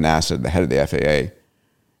 the head of NASA, the head of the FAA,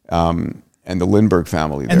 and the Lindbergh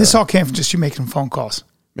family there. And this all came from just you making phone calls.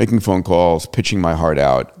 Making phone calls, pitching my heart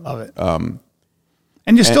out. Love it.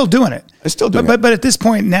 And you're still doing it. I'm still doing it. But at this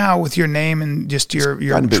point now, with your name and just your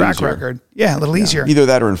track record, a little easier. Either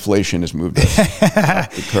that or inflation has moved us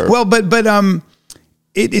up the curve. Well, but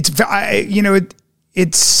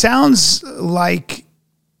it sounds like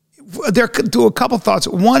there do a couple thoughts.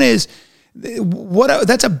 One is,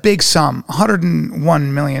 that's a big sum.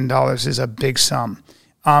 $101 million is a big sum.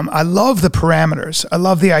 I love the parameters. I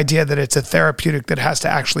love the idea that it's a therapeutic that has to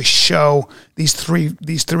actually show these three,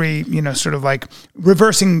 sort of like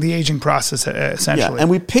reversing the aging process, essentially. Yeah, and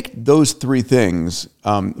we picked those 3 things.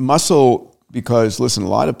 Muscle, because listen, a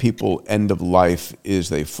lot of people end of life is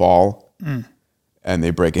they fall and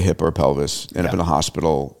they break a hip or a pelvis, end up in a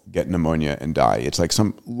hospital, get pneumonia and die. It's like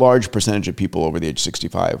some large percentage of people over the age of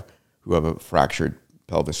 65 who have a fractured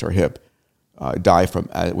pelvis or hip die from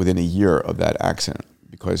within a year of that accident,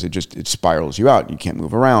 because it spirals you out. You can't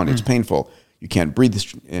move around. It's painful. You can't breathe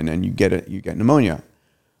in, and you get pneumonia.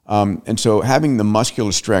 And so having the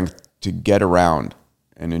muscular strength to get around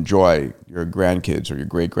and enjoy your grandkids or your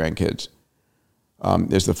great grandkids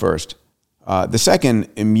is the first. The second,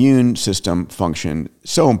 immune system function,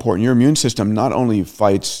 so important. Your immune system not only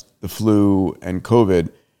fights the flu and COVID,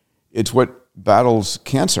 it's what battles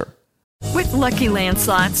cancer. With Lucky Land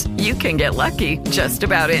Slots, you can get lucky just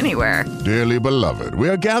about anywhere. Dearly beloved, we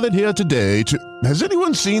are gathered here today to... Has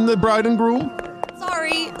anyone seen the bride and groom?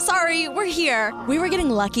 Sorry, we're here. We were getting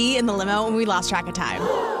lucky in the limo and we lost track of time.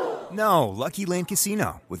 No, Lucky Land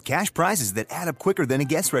Casino, with cash prizes that add up quicker than a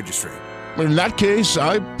guest registry. In that case,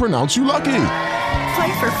 I pronounce you lucky.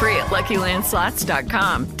 Play for free at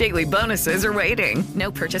LuckyLandSlots.com. Daily bonuses are waiting. No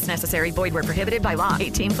purchase necessary. Void where prohibited by law.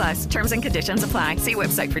 18+. Terms and conditions apply. See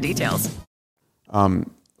website for details.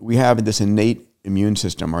 We have this innate immune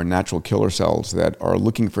system, our natural killer cells, that are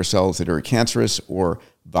looking for cells that are cancerous or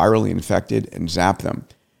virally infected and zap them.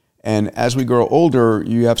 And as we grow older,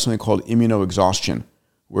 you have something called immunoexhaustion,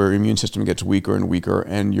 where your immune system gets weaker and weaker,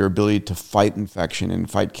 and your ability to fight infection and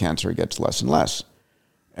fight cancer gets less and less.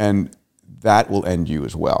 And that will end you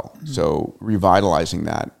as well. So revitalizing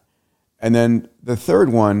that. And then the third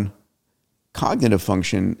one, cognitive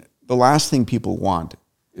function, the last thing people want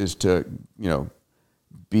is to,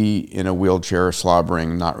 be in a wheelchair,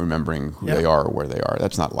 slobbering, not remembering who they are or where they are.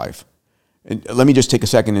 That's not life. And let me just take a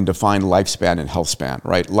second and define lifespan and health span,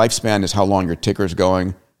 right? Lifespan is how long your ticker's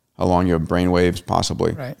going, how long you have brain waves,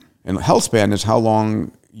 possibly. Right. And health span is how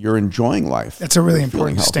long you're enjoying life. That's a really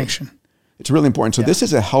important distinction. It's really important. So this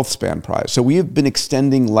is a health span prize. So we have been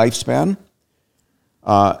extending lifespan,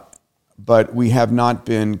 but we have not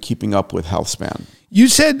been keeping up with health span. You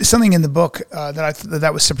said something in the book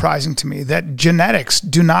that was surprising to me, that genetics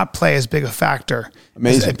do not play as big a factor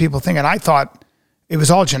as people think. And I thought it was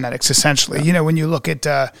all genetics, essentially. Yeah. When you look at,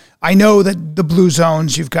 I know that the blue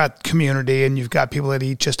zones, you've got community and you've got people that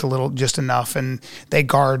eat just enough, and they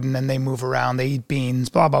garden and they move around, they eat beans,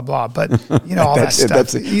 blah, blah, blah. But, all that stuff.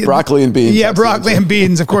 That's broccoli and beans. Yeah, broccoli and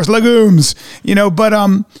beans, of course, legumes, but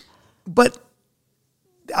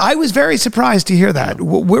I was very surprised to hear that.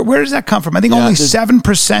 Where does that come from? I think only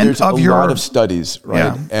 7% of your... There's a lot of studies,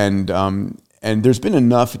 right? Yeah. And there's been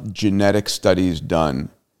enough genetic studies done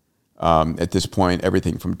at this point,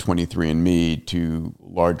 everything from 23andMe to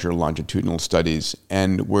larger longitudinal studies,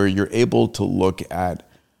 and where you're able to look at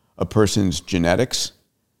a person's genetics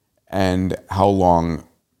and how long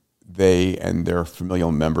they and their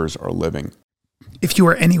familial members are living. If you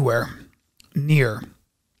are anywhere near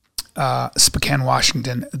Spokane,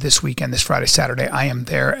 Washington this weekend, this Friday, Saturday, I am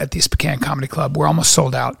there at the Spokane Comedy Club. We're almost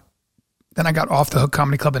sold out. Then I got Off the Hook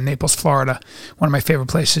Comedy Club in Naples, Florida, one of my favorite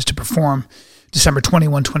places to perform, December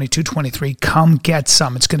 21, 22, 23. Come get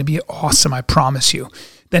some. It's going to be awesome, I promise you.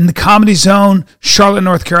 Then the Comedy Zone, Charlotte,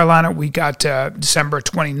 North Carolina, we got December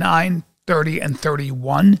 29, 30, and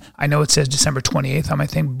 31. I know it says December 28th on my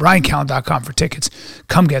thing. BrianCallen.com for tickets.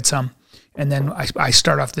 Come get some. And then I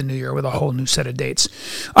start off the new year with a whole new set of dates.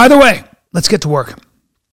 Either way, let's get to work.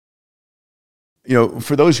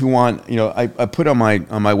 For those who want, I put on my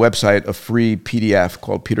website a free PDF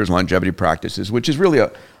called Peter's Longevity Practices, which is really a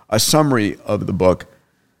summary of the book.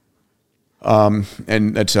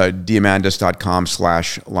 And that's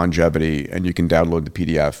Diamandis.com/longevity, and you can download the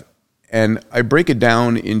PDF. And I break it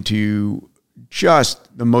down into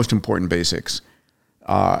just the most important basics.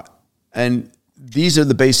 And these are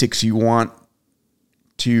the basics you want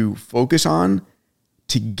to focus on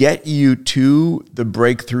to get you to the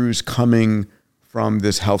breakthroughs coming from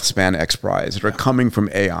this health span X Prize, that are coming from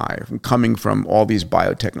AI, coming from all these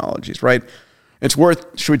biotechnologies, right? It's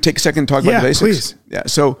worth, should we take a second to talk about the basics? Please. Yeah,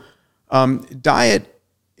 so diet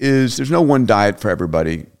is, there's no one diet for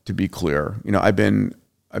everybody, to be clear. I've been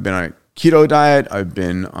on a keto diet, I've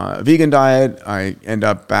been on a vegan diet, I end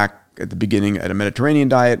up back at the beginning at a Mediterranean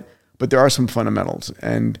diet, but there are some fundamentals.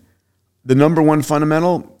 And the number one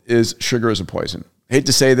fundamental is sugar is a poison. I hate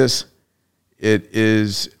to say this. It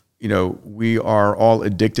is, we are all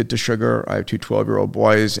addicted to sugar. I have two 12-year-old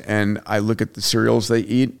boys, and I look at the cereals they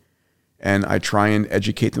eat, and I try and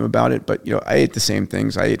educate them about it. But, I ate the same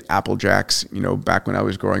things. I ate Apple Jacks, back when I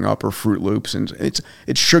was growing up, or Fruit Loops, and it's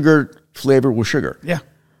sugar flavored with sugar. Yeah.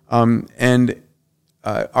 And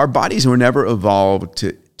our bodies were never evolved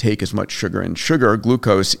to take as much sugar. And sugar,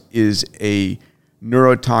 glucose, is a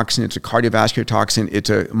neurotoxin. It's a cardiovascular toxin. It's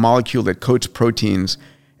a molecule that coats proteins.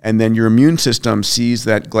 And then your immune system sees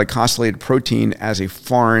that glycosylated protein as a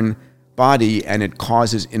foreign body, and it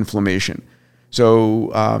causes inflammation.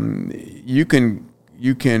 So you can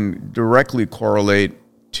directly correlate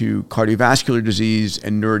to cardiovascular disease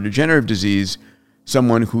and neurodegenerative disease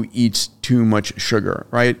someone who eats too much sugar,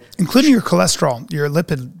 right? Including your cholesterol, your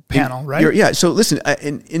lipid panel, right? Yeah. So listen,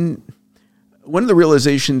 in one of the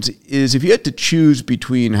realizations is, if you had to choose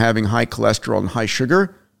between having high cholesterol and high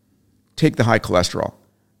sugar, take the high cholesterol.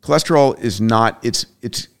 Cholesterol is not, it's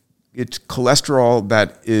cholesterol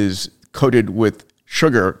that is coated with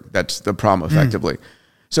sugar. That's the problem, effectively.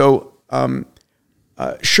 So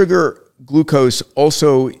sugar, glucose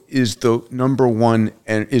also is the number one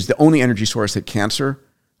and is the only energy source that cancer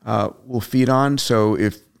will feed on. So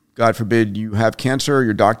if, God forbid, you have cancer,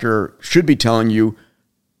 your doctor should be telling you,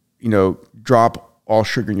 drop all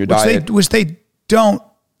sugar in your diet. Which they don't.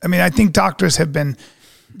 I mean, I think doctors have been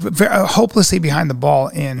hopelessly behind the ball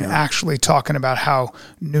in actually talking about how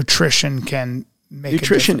nutrition can make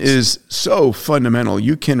nutrition a difference. Is so fundamental.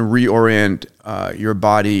 You can reorient your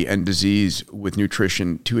body and disease with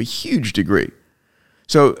nutrition to a huge degree.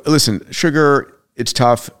 So listen, sugar, it's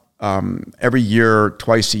tough. Every year,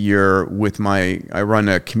 twice a year, I run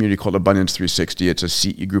a community called Abundance 360. It's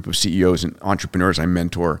a group of CEOs and entrepreneurs I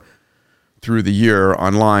mentor through the year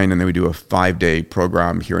online, and then we do a 5-day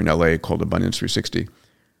program here in LA called Abundance 360.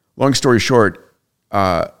 Long story short,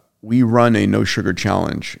 we run a no sugar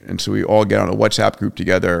challenge. And so we all get on a WhatsApp group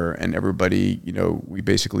together, and everybody, we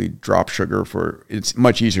basically drop sugar it's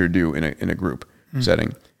much easier to do in a group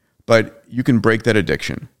setting. But you can break that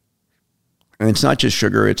addiction. And it's not just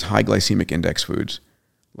sugar, it's high glycemic index foods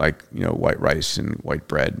like, white rice and white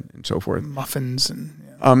bread and so forth. Muffins and...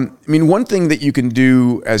 one thing that you can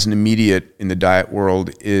do as an immediate in the diet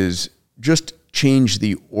world is just change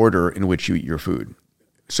the order in which you eat your food.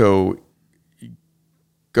 So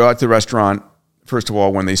go out to the restaurant, first of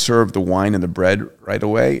all, when they serve the wine and the bread right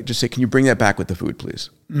away, just say, can you bring that back with the food,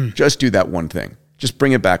 please? Just do that one thing. Just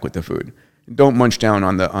bring it back with the food. Don't munch down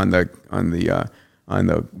on the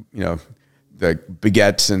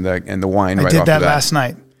baguettes and the wine right off the bat. I did that last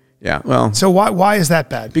night. Yeah, well. So why is that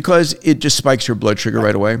bad? Because it just spikes your blood sugar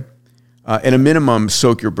right away. At a minimum,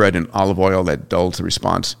 soak your bread in olive oil. That dulls the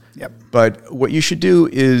response. Yep. But what you should do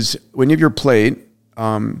is, when you have your plate,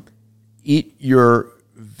 eat your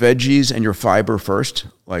veggies and your fiber first,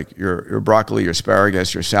 like your broccoli, your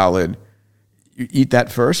asparagus, your salad. You eat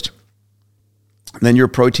that first. Then your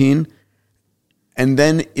protein. And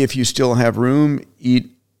then if you still have room,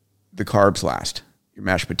 eat the carbs last. Your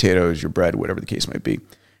mashed potatoes, your bread, whatever the case might be.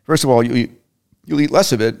 First of all, you'll eat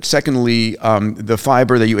less of it. Secondly, the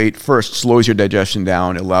fiber that you ate first slows your digestion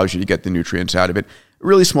down, allows you to get the nutrients out of it. A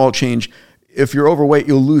really small change. If you're overweight,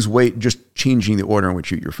 you'll lose weight just changing the order in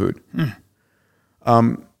which you eat your food.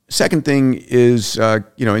 Second thing is, and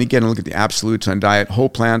again, look at the absolutes on diet. Whole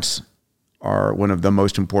plants are one of the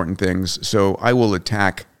most important things. So I will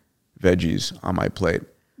attack veggies on my plate.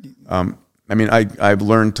 I've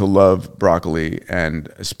learned to love broccoli and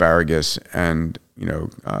asparagus and,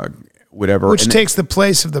 whatever. Which takes the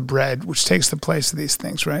place of the bread, which takes the place of these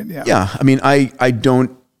things, right? Yeah. Yeah. I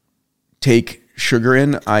don't take sugar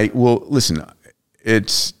in.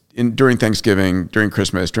 It's during Thanksgiving, during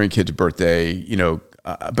Christmas, during kids' birthday,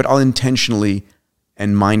 but I'll intentionally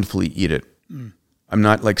and mindfully eat it. I'm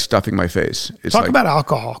not like stuffing my face. It's Talk about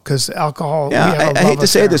alcohol, because alcohol. Yeah, I hate to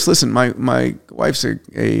say this. Listen, my wife's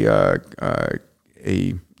a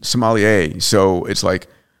sommelier, so it's like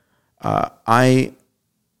I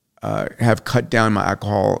have cut down my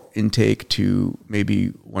alcohol intake to maybe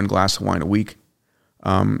one glass of wine a week.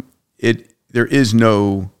 There is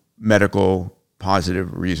no medical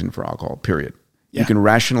positive reason for alcohol. Period. Yeah. You can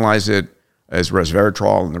rationalize it as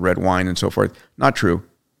resveratrol and the red wine and so forth. Not true.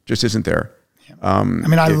 Just isn't there.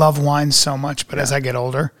 I love wine so much, but as I get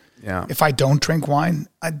older, if I don't drink wine,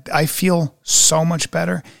 I feel so much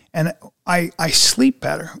better, and I sleep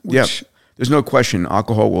better. There's no question.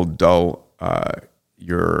 Alcohol will dull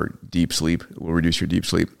your deep sleep. It will reduce your deep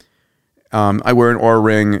sleep. I wear an Oura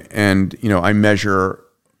Ring, and I measure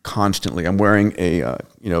constantly. I'm wearing a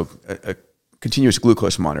continuous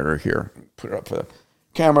glucose monitor here. Put it up for the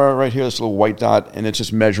camera right here. This little white dot, and it's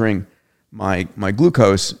just measuring my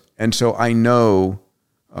glucose. And so I know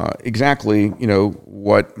exactly,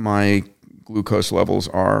 what my glucose levels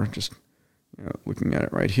are. Just looking at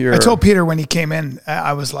it right here. I told Peter when he came in,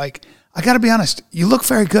 I was like, I got to be honest, you look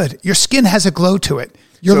very good. Your skin has a glow to it.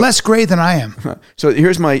 You're less gray than I am. So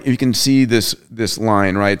here's you can see this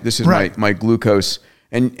line, right? This is my glucose.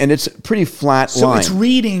 And it's a pretty flat line. So it's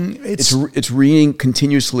reading. It's reading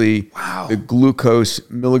continuously the glucose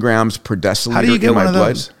milligrams per deciliter. How do you get in my one of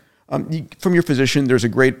blood. those? From your physician, there's a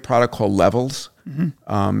great product called Levels,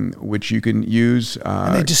 which you can use.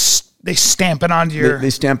 And they stamp it onto your... They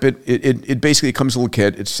stamp it. It basically comes with a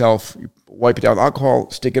little kit itself. You wipe it out with alcohol,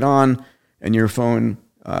 stick it on, and your phone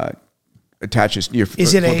attaches to your phone.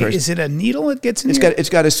 Is it a needle it gets in It's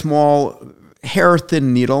got a small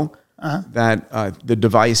hair-thin needle that the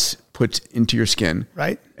device puts into your skin.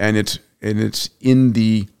 Right. And it's in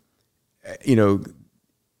the,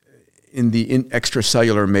 in the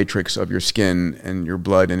extracellular matrix of your skin and your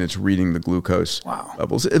blood, and it's reading the glucose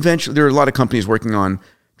levels. Eventually, there are a lot of companies working on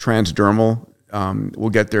transdermal We'll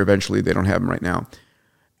get there eventually. They don't have them right now.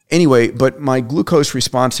 Anyway, but my glucose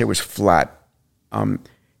response there was flat.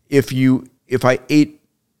 If I ate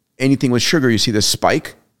anything with sugar, you see the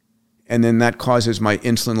spike, and then that causes my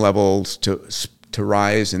insulin levels to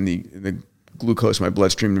rise, and the glucose in my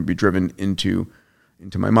bloodstream to be driven into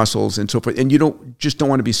my muscles and so forth. And you don't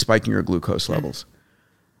want to be spiking your glucose levels.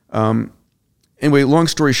 Anyway, long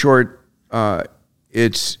story short,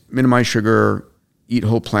 it's minimize sugar, eat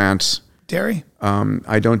whole plants. Dairy?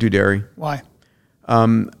 I don't do dairy. Why?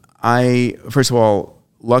 First of all,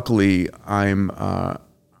 luckily I'm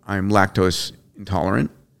lactose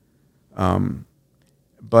intolerant.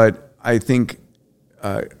 But I think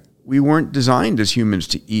we weren't designed as humans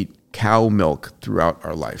to eat cow milk throughout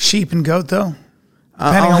our life. Sheep and goat, though.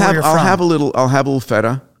 Depending on where you're from. I'll have a little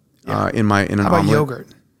feta in an omelet. How about yogurt?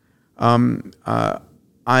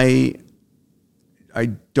 I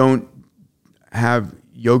don't have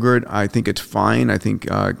yogurt. I think it's fine. I think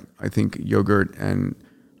yogurt and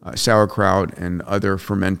sauerkraut and other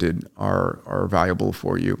fermented are valuable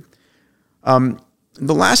for you.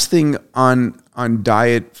 The last thing on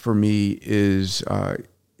diet for me is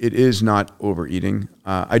it is not overeating.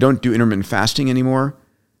 I don't do intermittent fasting anymore.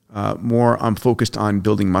 More, I'm focused on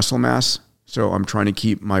building muscle mass. So I'm trying to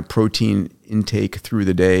keep my protein intake through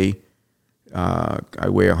the day. I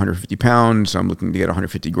weigh 150 pounds. I'm looking to get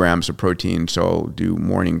 150 grams of protein. So I'll do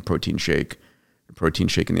morning protein shake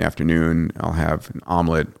in the afternoon. I'll have an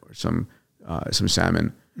omelet or some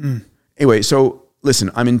salmon. Anyway, so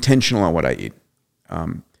listen, I'm intentional on what I eat.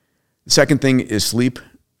 The second thing is sleep.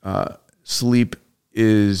 Sleep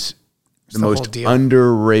is the most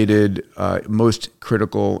underrated, most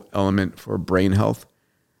critical element for brain health.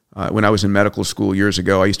 When I was in medical school years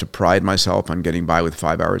ago, I used to pride myself on getting by with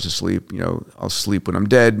 5 hours of sleep. I'll sleep when I'm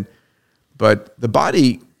dead. But the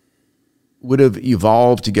body would have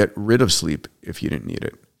evolved to get rid of sleep if you didn't need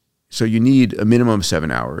it. So you need a minimum of 7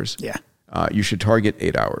 hours. Yeah. You should target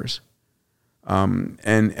 8 hours. And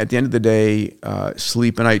at the end of the day,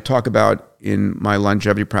 sleep, and I talk about in my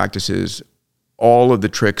longevity practices, all of the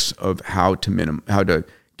tricks of how to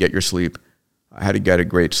get your sleep, how to get a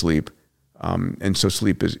great sleep. And so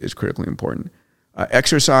sleep is critically important.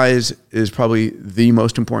 Exercise is probably the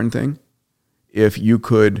most important thing. If you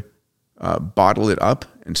could bottle it up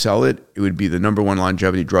and sell it, it would be the number one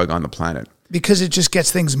longevity drug on the planet. Because it just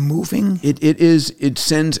gets things moving? It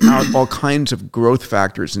sends out all kinds of growth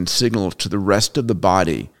factors and signals to the rest of the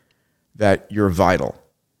body that you're vital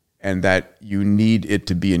and that you need it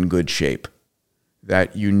to be in good shape,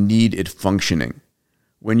 that you need it functioning.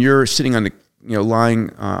 When you're sitting on the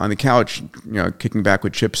lying on the couch, kicking back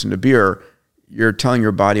with chips and a beer, you're telling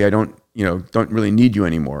your body, I don't really need you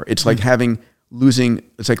anymore. It's like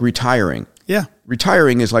it's like retiring. Yeah.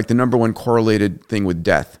 Retiring is like the number one correlated thing with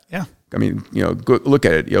death. Yeah. I mean, go look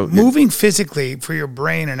at it. Moving physically for your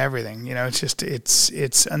brain and everything,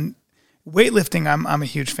 weightlifting. I'm a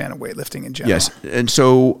huge fan of weightlifting in general. Yes. And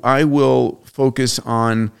so I will focus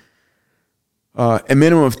on a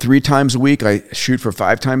minimum of 3 times a week. I shoot for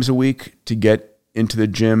 5 times a week to get into the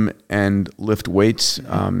gym and lift weights.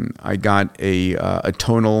 I got a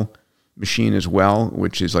tonal machine as well,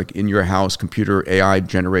 which is like in your house, computer AI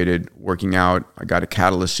generated working out. I got a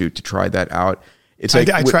Catalyst suit to try that out.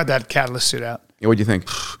 I tried that Catalyst suit out. What do you think?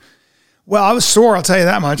 Well, I was sore, I'll tell you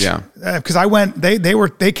that much. Yeah. Because I went,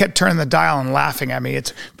 they kept turning the dial and laughing at me.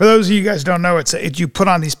 It's, for those of you guys who don't know, you put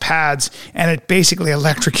on these pads and it basically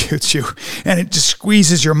electrocutes you and it just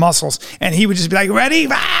squeezes your muscles. And he would just be like, ready?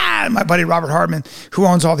 Ah! And my buddy Robert Hartman, who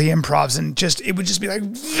owns all the improvs, and it would just be like,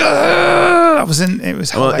 it was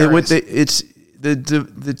hilarious. Well,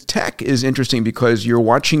 the tech is interesting because you're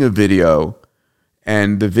watching a video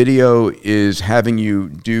and the video is having you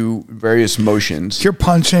do various motions. You're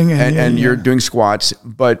punching and you're doing squats.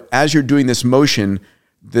 But as you're doing this motion,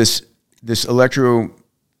 this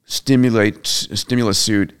stimulus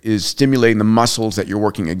suit is stimulating the muscles that you're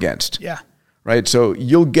working against. Yeah. Right? So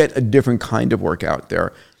you'll get a different kind of workout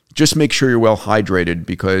there. Just make sure you're well hydrated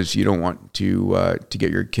because you don't want to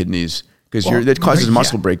get your kidneys, because that causes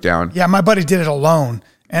muscle breakdown. Yeah, my buddy did it alone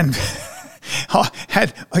and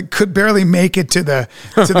I could barely make it to the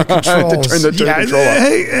controls. to turn the control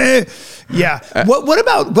off. Yeah. What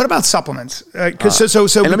about supplements? And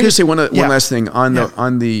let me just say one last thing on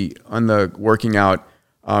the working out.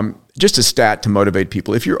 Just a stat to motivate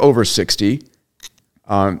people. If you're over 60,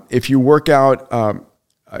 if you work out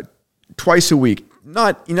twice a week,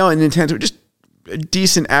 not an intensive, just a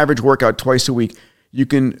decent average workout twice a week, you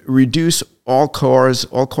can reduce all-cause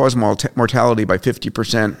mortality by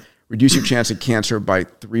 50%. Reduce your chance of cancer by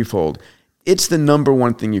 3-fold. It's the number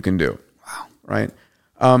one thing you can do. Wow. Right?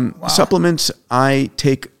 Supplements, I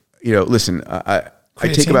take, listen, I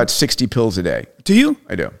take about 60 pills a day. Do you?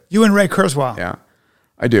 I do. You and Ray Kurzweil. Yeah,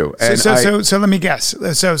 I do. And so let me guess.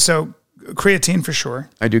 So creatine for sure.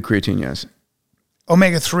 I do creatine, yes.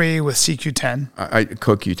 Omega-3 with CQ10.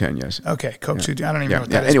 CoQ10, yes. Okay, CoQ10. I don't even know what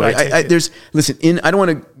that is. Anyway, I don't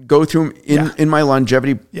want to go through them. In my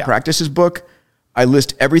longevity practices book, I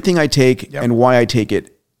list everything I take and why I take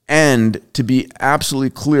it. And to be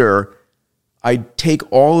absolutely clear, I take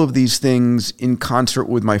all of these things in concert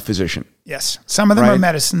with my physician. Yes. Some of them are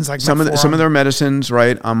medicines, like some of them are medicines,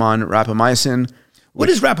 right? I'm on rapamycin. What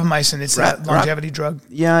is rapamycin? It's that longevity drug?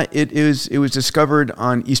 Yeah, it was discovered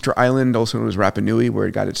on Easter Island, also known as Rapa Nui, where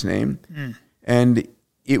it got its name. And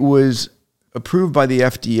it was approved by the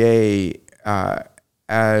FDA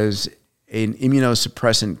as an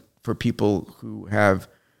immunosuppressant for people who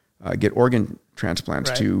get organ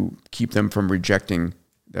transplants to keep them from rejecting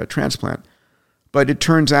the transplant. But it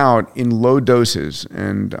turns out in low doses,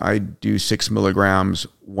 and I do 6 milligrams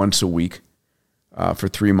once a week for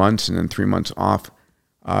 3 months and then 3 months off.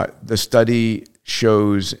 The study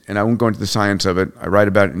shows, and I won't go into the science of it, I write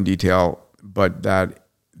about it in detail, but that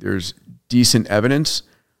there's decent evidence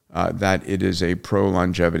that it is a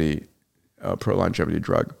pro-longevity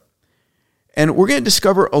drug. And we're going to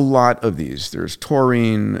discover a lot of these. There's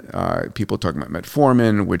taurine, people talking about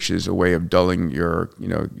metformin, which is a way of dulling your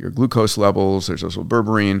glucose levels. There's also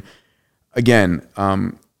berberine. Again,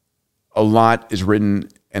 a lot is written,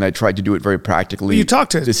 and I tried to do it very practically. You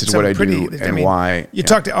talked to this is what I do and why. You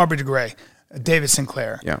talked to Aubrey de Grey, David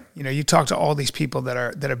Sinclair. Yeah. You talk to all these people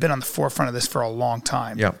that have been on the forefront of this for a long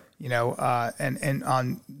time. Yeah. And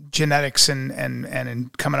on genetics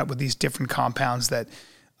and coming up with these different compounds that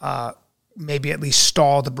maybe at least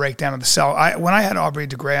stall the breakdown of the cell. When I had Aubrey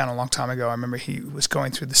de Grey on a long time ago, I remember he was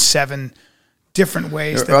going through the 7 different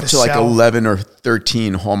ways that up the to cell, like 11 or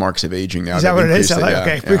 13 hallmarks of aging now. Is that what it is? Yeah,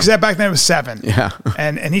 okay, because back then it was 7. Yeah.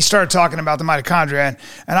 and he started talking about the mitochondria,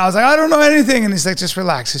 and I was like, I don't know anything, and he's like, just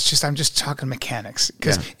relax. I'm just talking mechanics,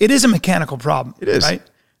 because it is a mechanical problem. It is. Right?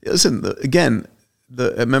 Listen,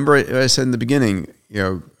 remember I said in the beginning,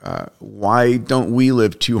 why don't we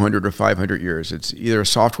live 200 or 500 years? It's either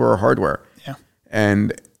software or hardware. Yeah.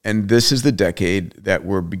 And this is the decade that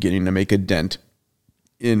we're beginning to make a dent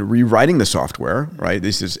in rewriting the software, right?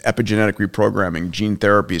 This is epigenetic reprogramming, gene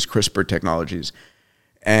therapies, CRISPR technologies,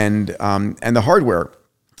 and the hardware.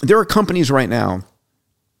 There are companies right now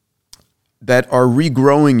that are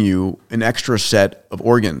regrowing you an extra set of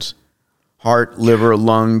organs: heart, liver,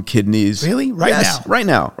 lung, kidneys. Really? Right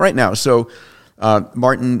now. So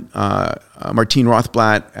Martine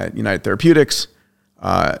Rothblatt at United Therapeutics,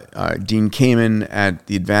 Dean Kamen at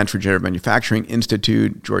the Advanced Regenerative Manufacturing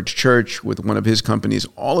Institute, George Church with one of his companies.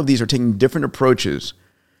 All of these are taking different approaches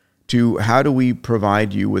to how do we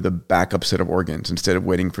provide you with a backup set of organs instead of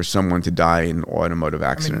waiting for someone to die in an automotive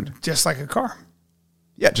accident. Just like a car.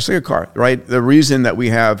 Yeah, just like a car, right? The reason that we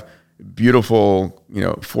have beautiful,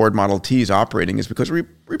 Ford Model Ts operating is because we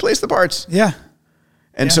replace the parts. Yeah.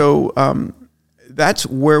 And so that's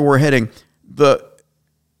where we're heading. There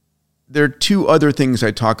are 2 other things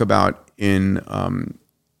I talk about in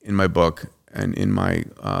my book and in my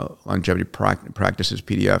longevity practices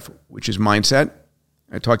PDF, which is mindset.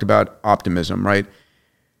 I talked about optimism, right?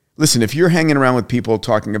 Listen, if you're hanging around with people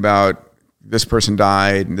talking about this person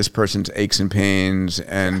died and this person's aches and pains,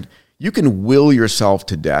 and you can will yourself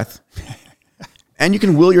to death. And you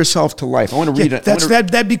can will yourself to life. I want to read it.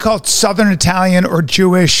 That'd be called Southern Italian or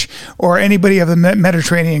Jewish or anybody of the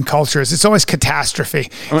Mediterranean cultures. It's always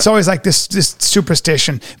catastrophe. It's always like this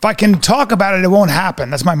superstition. If I can talk about it, it won't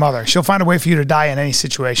happen. That's my mother. She'll find a way for you to die in any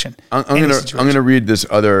situation. I'm going to read this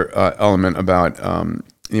other element about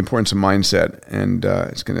the importance of mindset, and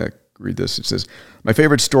it's going to read this. It says, my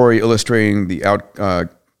favorite story illustrating the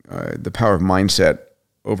power of mindset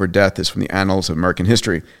over death is from the annals of American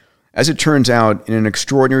history. As it turns out, in an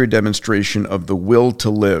extraordinary demonstration of the will to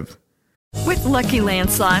live. With Lucky Land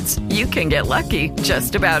Slots, you can get lucky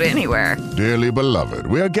just about anywhere. Dearly beloved,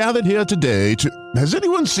 we are gathered here today to... Has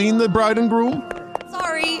anyone seen the bride and groom?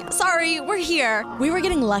 Sorry, we're here. We were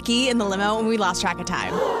getting lucky in the limo and we lost track of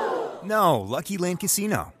time. No, Lucky Land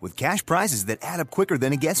Casino, with cash prizes that add up quicker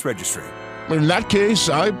than a guest registry. In that case,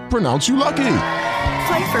 I pronounce you lucky.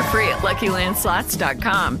 Play for free at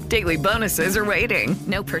LuckyLandSlots.com. Daily bonuses are waiting.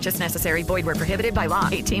 No purchase necessary. Void where prohibited by law.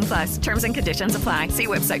 18+. Terms and conditions apply. See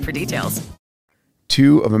website for details.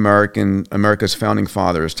 2 of America's founding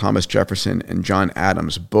fathers, Thomas Jefferson and John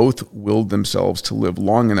Adams, both willed themselves to live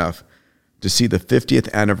long enough to see the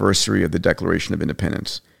 50th anniversary of the Declaration of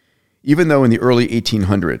Independence. Even though in the early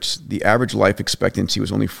 1800s, the average life expectancy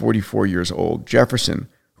was only 44 years old, Jefferson,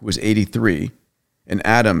 who was 83, and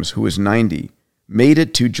Adams, who was 90, made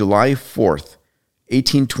it to July 4th,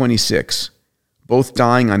 1826, both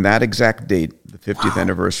dying on that exact date, the 50th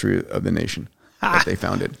anniversary of the nation that they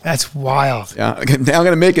founded. That's wild. Yeah, I'm going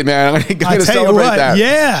to make it, man. I'm going to tell celebrate you what, that.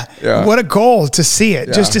 Yeah. What a goal to see it,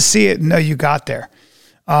 Yeah. just to see it. No, you got there.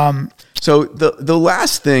 So the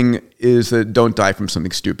last thing is that don't die from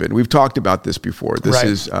something stupid. We've talked about this before.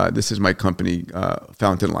 This is my company,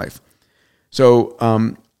 Fountain Life. So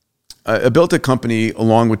I built a company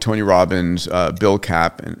along with Tony Robbins, Bill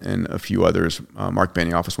Kapp, and a few others. Mark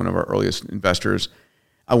Benioff was one of our earliest investors.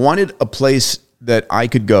 I wanted a place that I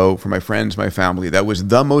could go for my friends, my family, that was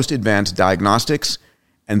the most advanced diagnostics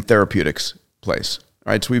and therapeutics place.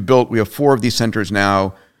 All right, so we have 4 of these centers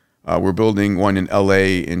now. We're building one in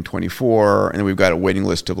LA in 24, and then we've got a waiting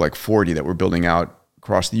list of like 40 that we're building out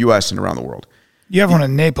across the US and around the world. You have one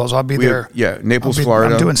in Naples. I'll be there. Naples,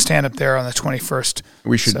 Florida. I'm doing stand-up there on the 21st.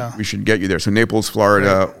 We should get you there. So Naples,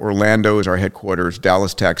 Florida, right. Orlando is our headquarters,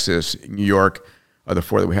 Dallas, Texas, New York are the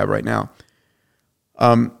 4 that we have right now.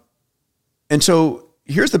 And so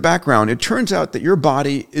here's the background. It turns out that your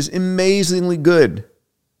body is amazingly good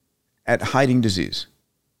at hiding disease.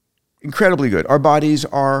 Incredibly good. Our bodies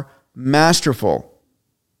are masterful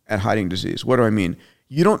at hiding disease. What do I mean?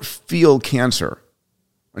 You don't feel cancer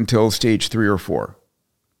until stage 3 or 4,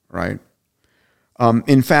 right?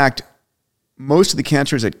 In fact, most of the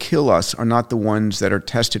cancers that kill us are not the ones that are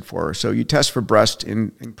tested for. So you test for breast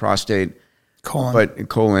and prostate,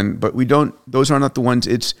 colon, but we don't. Those are not the ones.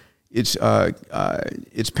 It's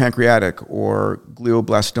pancreatic or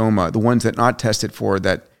glioblastoma, the ones that are not tested for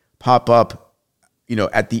that pop up,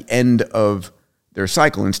 at the end of their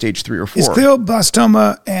cycle in stage 3 or 4. Is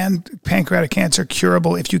glioblastoma and pancreatic cancer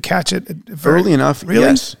curable if you catch it early enough? Really?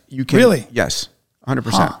 Yes, you can. Really? Yes,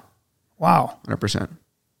 100%. Huh. Wow. 100%.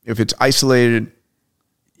 If it's isolated,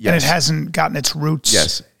 yes. And it hasn't gotten its roots.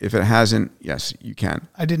 Yes. If it hasn't, yes, you can.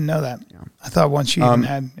 I didn't know that. Yeah. I thought once you even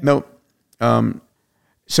had. No.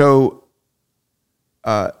 So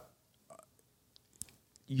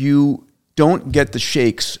you don't get the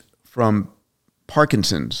shakes from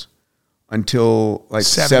Parkinson's until like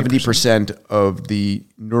 70% of the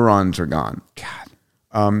neurons are gone.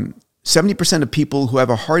 God. 70% of people who have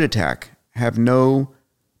a heart attack have no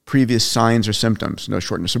previous signs or symptoms, no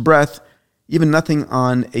shortness of breath, even nothing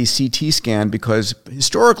on a CT scan, because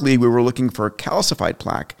historically we were looking for calcified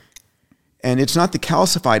plaque. And it's not the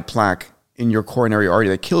calcified plaque in your coronary artery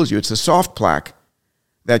that kills you. It's the soft plaque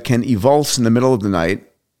that can evulse in the middle of the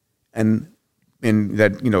night, and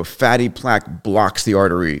that fatty plaque blocks the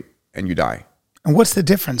artery and you die. And what's the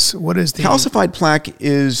difference? What is the calcified plaque?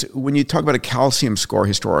 Is when you talk about a calcium score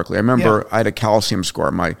historically. I remember I had a calcium score.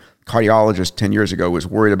 My cardiologist 10 years ago was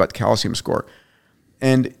worried about the calcium score,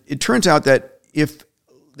 and it turns out that if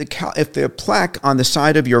the plaque on the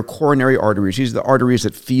side of your coronary arteries, these are the arteries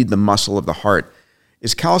that feed the muscle of the heart,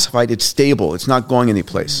 is calcified, it's stable. It's not going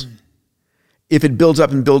anyplace. If it builds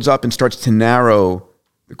up and starts to narrow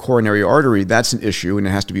the coronary artery, that's an issue and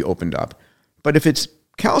it has to be opened up. But if it's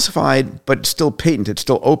calcified, but it's still patent, it's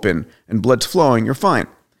still open and blood's flowing, you're fine.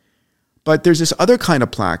 But there's this other kind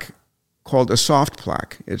of plaque called a soft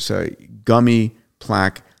plaque. It's a gummy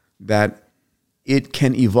plaque that it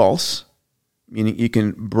can evulse, meaning you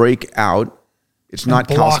can break out. It's not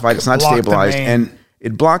calcified, it's not stabilized, and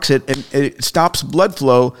it blocks it and it stops blood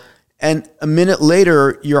flow. And a minute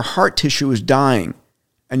later, your heart tissue is dying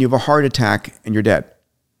and you have a heart attack and you're dead,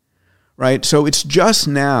 right? So it's just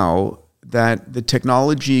now that the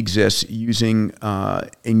technology exists using a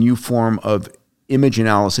new form of image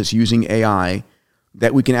analysis using AI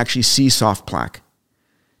that we can actually see soft plaque.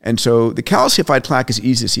 And so the calcified plaque is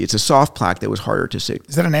easy to see. It's a soft plaque that was harder to see.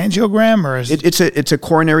 Is that an angiogram or is it's a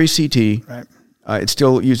coronary CT. Right. It's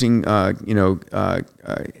still using a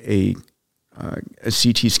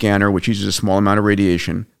CT scanner, which uses a small amount of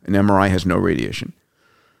radiation. An MRI has no radiation.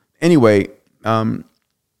 Anyway,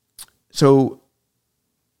 so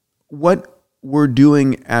what we're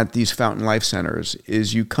doing at these Fountain Life Centers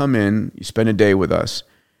is you come in, you spend a day with us,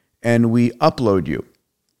 and we upload you.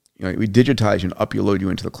 We digitize you and upload you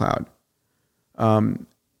into the cloud.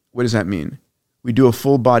 What does that mean? We do a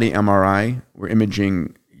full body MRI. We're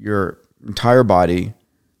imaging your entire body,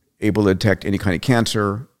 able to detect any kind of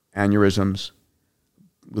cancer, aneurysms.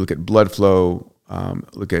 We look at blood flow,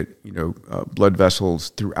 look at blood vessels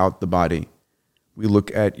throughout the body. We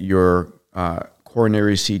look at your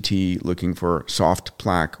coronary CT, looking for soft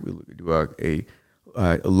plaque. We do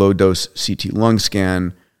a low dose CT lung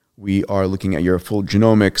scan. We are looking at your full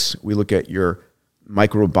genomics. We look at your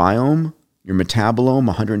microbiome, your metabolome,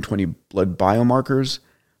 120 blood biomarkers.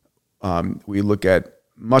 We look at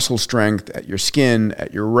muscle strength, at your skin,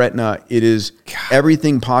 at your retina. It is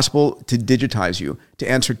everything possible to digitize you, to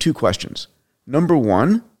answer 2 questions. Number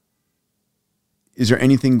 1, is there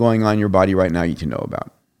anything going on in your body right now you need to know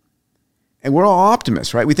about? And we're all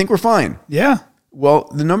optimists, right? We think we're fine. Yeah. Well,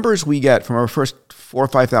 the numbers we get from our first 4,000 or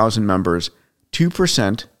 5,000 members,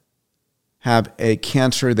 2% have a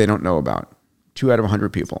cancer they don't know about. 2 out of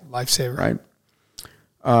 100 people. Lifesaver. Right?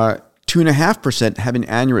 2.5% have an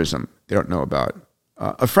aneurysm they don't know about.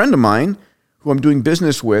 A friend of mine who I'm doing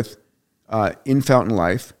business with in Fountain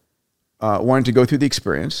Life wanted to go through the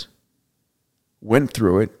experience, went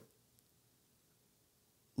through it,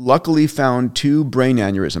 luckily found 2 brain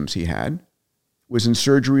aneurysms he had, was in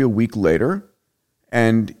surgery a week later,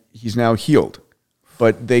 and he's now healed.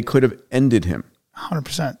 But they could have ended him.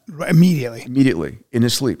 100%. Immediately. Immediately, in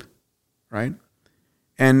his sleep, right?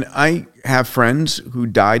 And I have friends who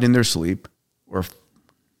died in their sleep or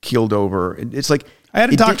keeled over. It's like... I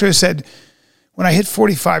had a doctor who said, when I hit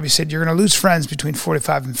 45, he said, you're going to lose friends between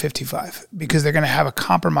 45 and 55 because they're going to have a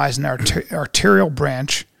compromise in their arterial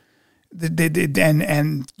branch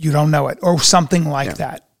and you don't know it or something like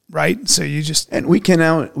that, right? So you just... And we can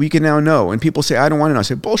now know. And people say, I don't want to know. I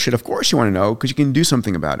say, bullshit, of course you want to know because you can do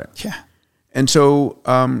something about it. Yeah. And so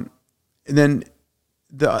then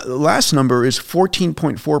the last number is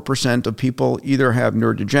 14.4% of people either have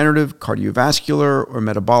neurodegenerative, cardiovascular, or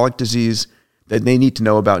metabolic disease that they need to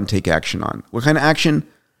know about and take action on. What kind of action?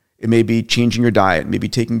 It may be changing your diet, maybe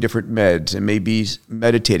taking different meds, it may be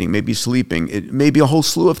meditating, maybe sleeping, it may be a whole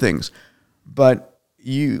slew of things. But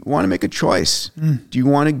you want to make a choice. Do you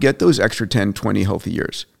want to get those extra 10, 20 healthy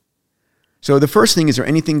years? So the first thing is there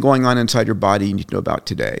anything going on inside your body you need to know about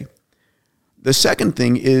today? The second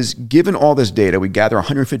thing is, given all this data, we gather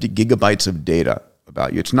 150 gigabytes of data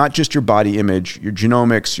about you. It's not just your body image, your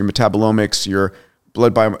genomics, your metabolomics, your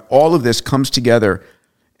blood biomarker, all of this comes together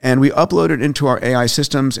and we upload it into our AI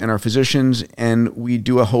systems and our physicians, and we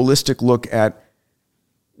do a holistic look at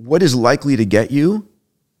what is likely to get you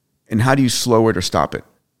and how do you slow it or stop it.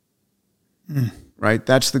 Right?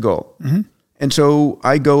 That's the goal. And so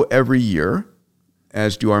I go every year,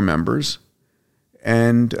 as do our members,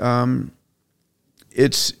 and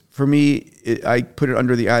it's, for me, I put it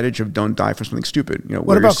under the adage of don't die for something stupid. You know,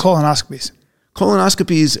 what about colonoscopies?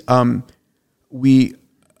 Colonoscopies, we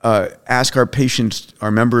ask our patients, our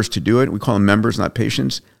members to do it. We call them members, not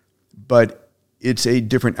patients. But it's a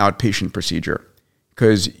different outpatient procedure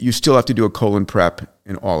because you still have to do a colon prep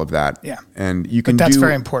and all of that. Yeah. And you can but that's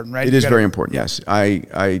very important, right? It is very important, yes.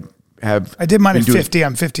 I did mine at 50.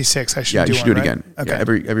 I'm 56. I should do one, you should do it right? again. Okay.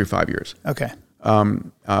 Yeah, every 5 years. Okay.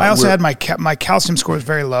 I also had my calcium score was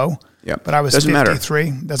very low. Yeah, but I was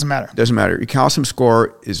 53. Doesn't matter. Doesn't matter. Your calcium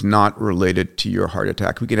score is not related to your heart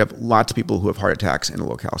attack. We can have lots of people who have heart attacks and a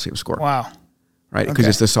low calcium score. Wow. Right, because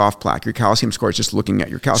it's the soft plaque. Your calcium score is just looking at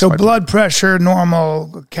your calcium. So blood pressure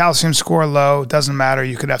normal, calcium score low, doesn't matter.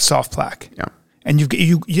 You could have soft plaque. Yeah. And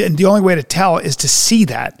and the only way to tell is to see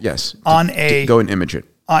that. Yes. To go and image it.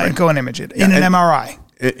 Go and image it in an MRI.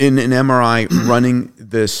 In an MRI, running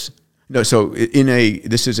this. No, so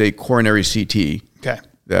this is a coronary CT. Okay.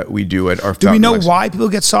 That we do at our. Do we know why people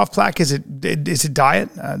get soft plaque? Is it diet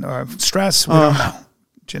or stress? We don't know.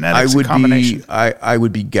 Genetics. I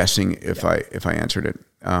would be guessing if I answered it.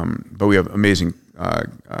 But we have amazing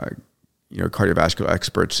cardiovascular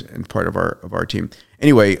experts and part of our team.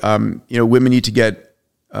 Anyway, women need to get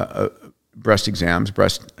breast exams,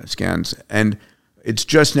 breast scans, and it's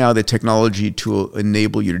just now the technology to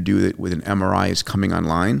enable you to do it with an MRI is coming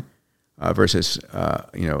online versus a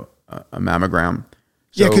mammogram.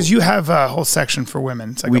 So, because you have a whole section for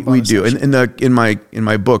women. It's like we do. In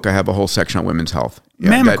my book, I have a whole section on women's health.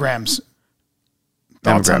 Mammograms.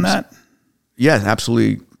 Thoughts on that? Yeah,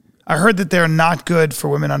 absolutely. I heard that they're not good for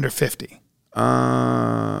women under 50.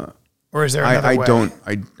 Or is there another way?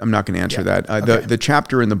 I'm not going to answer that. The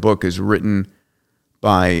chapter in the book is written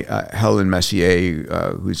by Helen Messier,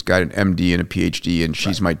 who's got an MD and a PhD, and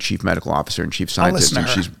she's my chief medical officer and chief scientist,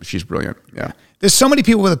 and she's brilliant. Yeah. There's so many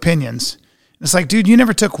people with opinions. It's like, dude, you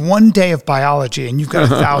never took one day of biology and you've got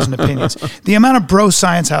 1,000 opinions. The amount of bro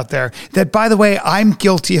science out there that, by the way, I'm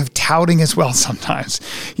guilty of touting as well sometimes,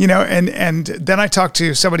 and then I talk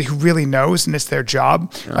to somebody who really knows and it's their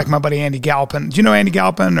job, like my buddy Andy Galpin. Do you know Andy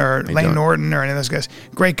Galpin or Lane Norton or any of those guys?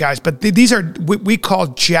 Great guys. But these are what we call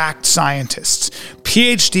jacked scientists,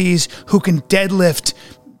 PhDs who can deadlift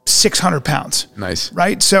 600 pounds. Nice.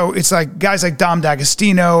 Right? So it's like guys like Dom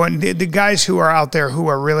D'Agostino and the guys who are out there who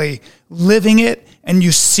are really living it and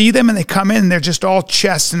you see them and they come in and they're just all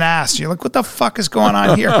chest and ass. You're like, what the fuck is going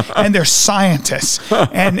on here? And they're scientists.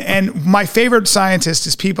 And my favorite scientist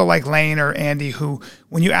is people like Lane or Andy who,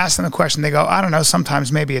 when you ask them a question, they go, I don't know,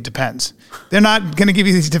 sometimes maybe it depends. They're not going to give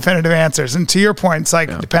you these definitive answers. And to your point, it's like,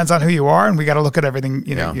 it depends on who you are, and we got to look at everything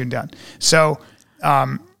you've done. So,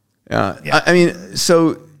 I mean,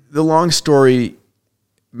 so the long story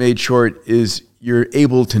made short is you're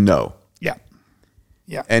able to know.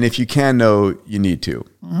 Yeah. And if you can know, you need to.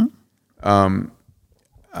 Mm-hmm.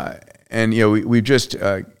 And, we've just,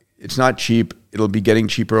 it's not cheap. It'll be getting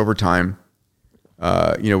cheaper over time.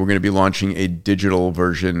 We're going to be launching a digital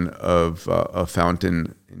version of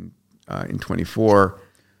Fountain in 24.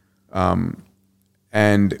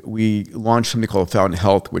 And we launched something called Fountain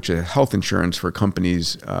Health, which is health insurance for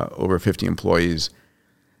companies over 50 employees.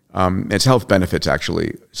 It's health benefits,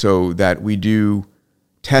 actually, so that we do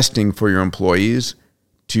testing for your employees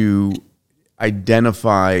to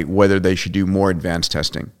identify whether they should do more advanced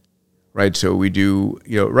testing, right? So we do,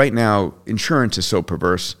 right now, insurance is so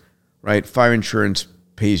perverse, right? Fire insurance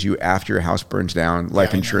pays you after your house burns down.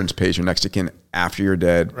 Life insurance pays your next of kin after you're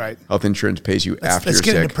dead. Right. Health insurance pays you after you're sick.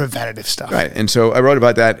 Let's get into preventative stuff. Right. And so I wrote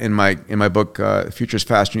about that in my book, Future's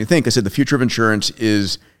Faster Than You Think. I said the future of insurance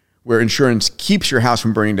is where insurance keeps your house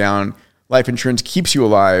from burning down. Life insurance keeps you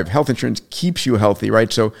alive. Health insurance keeps you healthy,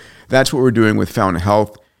 right? So that's what we're doing with Fountain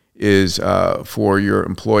Health is for your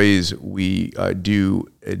employees, we do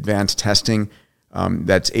advanced testing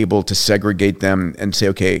that's able to segregate them and say,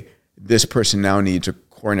 okay, this person now needs a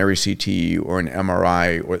coronary CT or an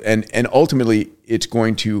MRI, and ultimately it's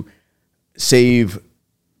going to save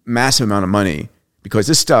massive amount of money because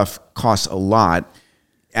this stuff costs a lot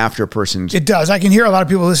after a person's... It does. I can hear a lot of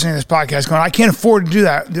people listening to this podcast going, I can't afford to do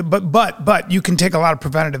that. But you can take a lot of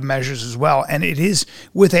preventative measures as well. And it is,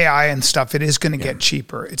 with AI and stuff, it is going to get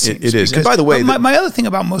cheaper, it seems. It is. And by the way... My other thing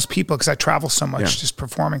about most people, because I travel so much just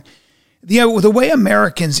performing, the way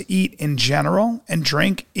Americans eat in general and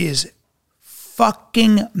drink is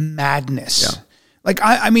fucking madness. Yeah. Like,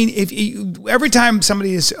 I mean, if every time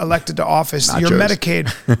somebody is elected to office, your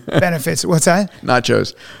Medicaid benefits, what's that?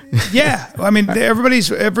 Nachos. Yeah. I mean, everybody,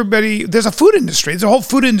 there's a food industry. There's a whole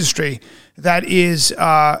food industry that is,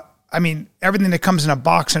 everything that comes in a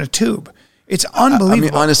box and a tube. It's unbelievable. I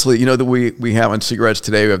mean, honestly, that we have on cigarettes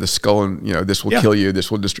today, we have the skull and, this will kill you,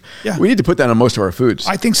 this will destroy. Yeah. We need to put that on most of our foods.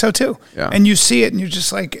 I think so too. Yeah. And you see it and you're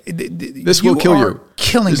just like, this will kill you.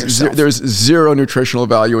 Killing yourself. There's zero nutritional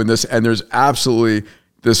value in this, and there's absolutely,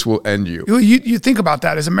 this will end you. You think about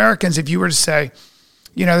that as Americans, if you were to say,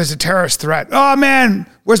 there's a terrorist threat. Oh man,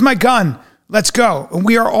 where's my gun? Let's go. And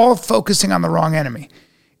we are all focusing on the wrong enemy.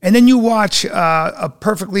 And then you watch a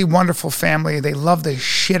perfectly wonderful family. They love the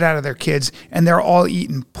shit out of their kids, and they're all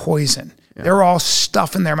eating poison. Yeah. They're all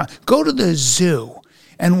stuffing their mouth. Go to the zoo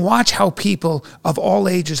and watch how people of all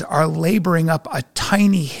ages are laboring up a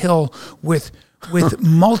tiny hill with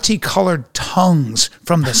multicolored tongues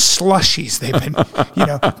from the slushies they've been,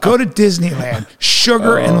 go to Disneyland,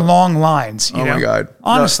 sugar and long lines, my God.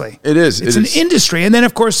 Honestly. No, it is. It's an industry. And then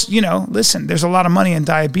of course, listen, there's a lot of money in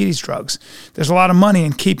diabetes drugs. There's a lot of money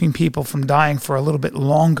in keeping people from dying for a little bit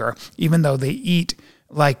longer, even though they eat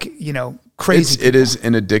like, crazy. It is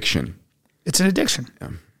an addiction. It's an addiction.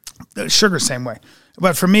 Yeah. Sugar, same way.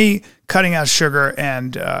 But for me, cutting out sugar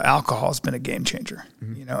and alcohol has been a game changer,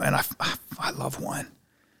 and I love wine,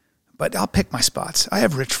 but I'll pick my spots. I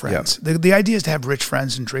have rich friends. Yeah. The idea is to have rich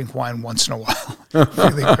friends and drink wine once in a while.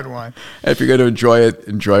 Really good wine. If you're going to enjoy it,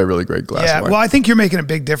 enjoy a really great glass of wine. Well, I think you're making a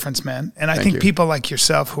big difference, man. And I think people like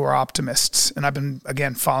yourself who are optimists, and I've been,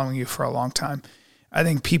 again, following you for a long time. I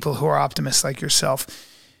think people who are optimists like yourself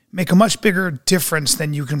make a much bigger difference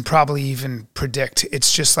than you can probably even predict.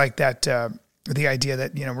 It's just like that... the idea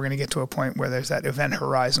that, we're going to get to a point where there's that event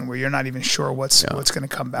horizon where you're not even sure what's going to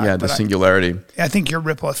come back. Yeah, the singularity. I think your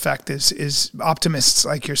ripple effect is optimists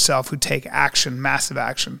like yourself who take action, massive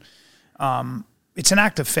action. It's an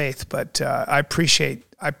act of faith, but I appreciate,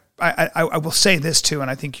 I will say this too,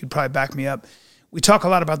 and I think you'd probably back me up. We talk a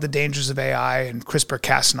lot about the dangers of AI and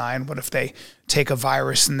CRISPR-Cas9. What if they take a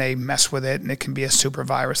virus and they mess with it and it can be a super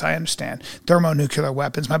virus? I understand. Thermonuclear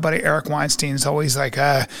weapons. My buddy Eric Weinstein is always like,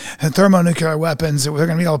 thermonuclear weapons, we're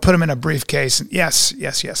going to be able to put them in a briefcase.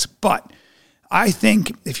 Yes. But I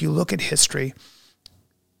think if you look at history,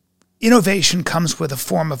 innovation comes with a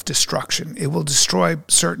form of destruction. It will destroy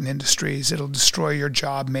certain industries. It'll destroy your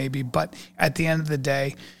job maybe. But at the end of the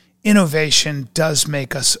day, innovation does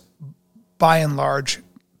make us by and large,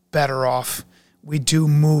 better off. We do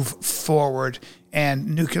move forward,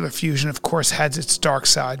 and nuclear fusion, of course, has its dark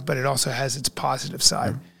side, but it also has its positive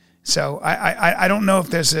side. So I don't know if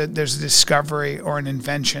there's a discovery or an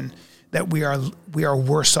invention that we are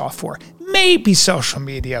worse off for. Maybe social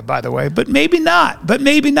media, by the way, but maybe not.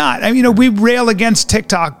 I mean, we rail against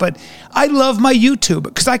TikTok, but I love my YouTube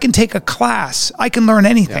because I can take a class. I can learn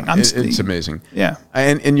anything. Yeah, it's amazing. Yeah.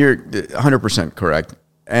 And you're 100% correct.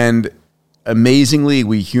 And amazingly,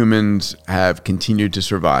 we humans have continued to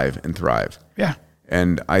survive and thrive. Yeah.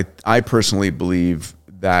 And I personally believe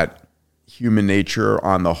that human nature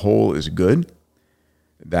on the whole is good,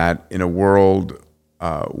 that in a world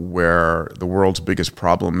where the world's biggest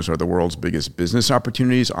problems are the world's biggest business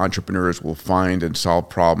opportunities, entrepreneurs will find and solve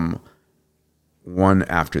problem one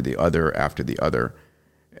after the other.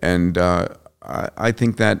 And I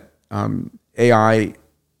think that AI,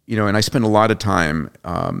 and I spend a lot of time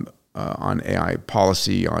on AI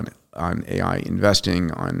policy, on AI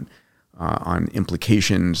investing, on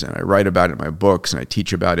implications, and I write about it in my books and I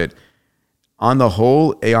teach about it. On the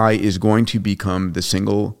whole, AI is going to become the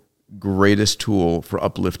single greatest tool for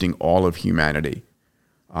uplifting all of humanity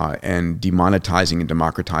and demonetizing and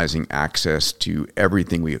democratizing access to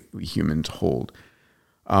everything we humans hold.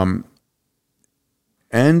 And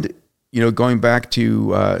going back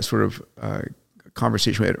to sort of a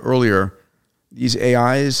conversation we had earlier, these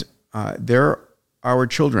AIs, they're our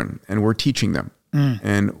children and we're teaching them.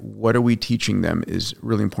 And what are we teaching them is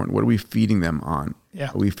really important. What are we feeding them on?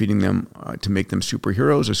 Yeah. Are we feeding them to make them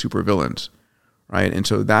superheroes or supervillains? Right? And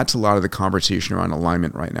so that's a lot of the conversation around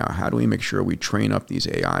alignment right now. How do we make sure we train up these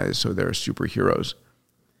AIs so they're superheroes?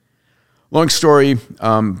 Long story,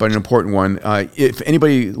 but an important one. If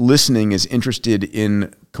anybody listening is interested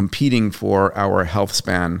in competing for our Health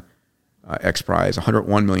Span X Prize,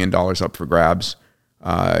 $101 million up for grabs.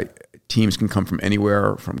 Teams can come from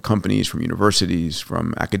anywhere, from companies, from universities,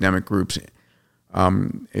 from academic groups.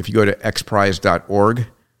 If you go to xprize.org,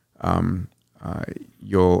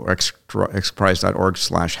 you'll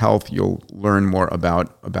xprize.org/health, you'll learn more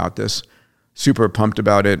about this. Super pumped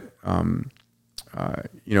about it.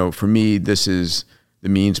 For me, this is the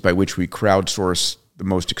means by which we crowdsource the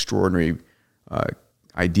most extraordinary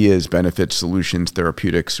ideas, benefits, solutions,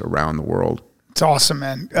 therapeutics around the world. It's awesome,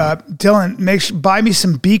 man. Dylan, buy me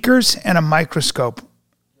some beakers and a microscope.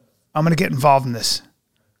 I'm going to get involved in this.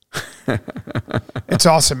 It's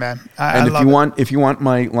awesome, man. I love it. If you want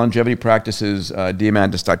my longevity practices,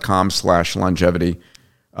 diamandis.com/longevity,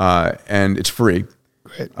 and it's free.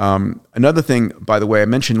 Great. Another thing, by the way, I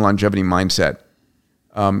mentioned longevity mindset.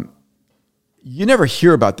 You never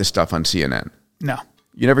hear about this stuff on CNN. No.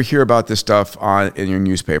 You never hear about this stuff in your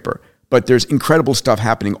newspaper, but there's incredible stuff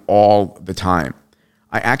happening all the time.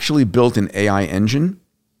 I actually built an AI engine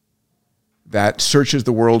that searches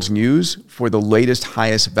the world's news for the latest,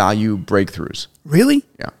 highest value breakthroughs. Really?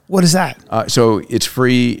 Yeah. What is that? So it's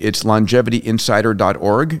free. It's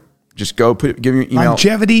longevityinsider.org. Just go give me your email.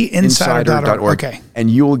 Longevityinsider.org. Okay.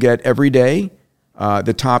 And you will get every day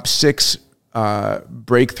the top 6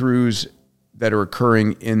 breakthroughs that are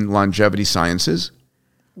occurring in longevity sciences.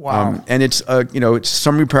 Wow. And it's it's a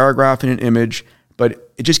summary paragraph and an image,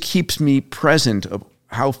 but it just keeps me present of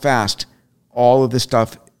how fast all of this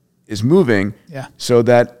stuff is moving, so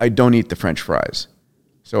that I don't eat the French fries,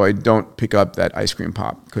 so I don't pick up that ice cream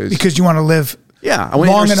pop because you want to live. Yeah, I want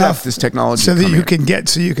to intercept this technology so that you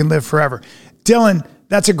can live forever. Dylan,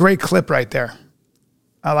 that's a great clip right there.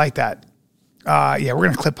 I like that. We're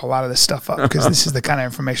gonna clip a lot of this stuff up because this is the kind of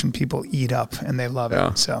information people eat up and they love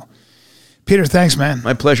it. So, Peter, thanks, man.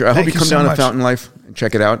 My pleasure. I hope you come down to Fountain Life and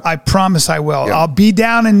check it out. I promise I will. Yeah. I'll be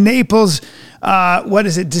down in Naples. What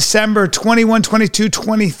is it? December 21, 22,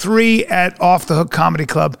 23 at Off the Hook Comedy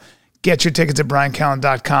Club. Get your tickets at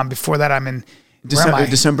briancallen.com. Before that, I'm in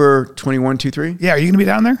December 21, 23? Yeah. Are you going to be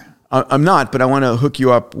down there? I'm not, but I want to hook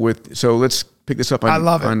you up with, so let's pick this up on, I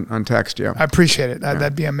love it. on text. Yeah. I appreciate it.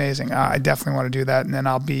 That'd be amazing. I definitely want to do that. And then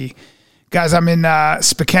guys, I'm in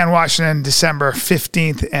Spokane, Washington, December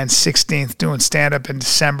 15th and 16th doing stand-up in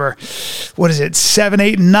December. What is it? 7,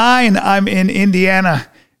 8, and 9. I'm in Indiana.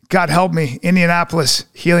 God help me. Indianapolis,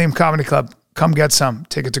 Helium Comedy Club. Come get some.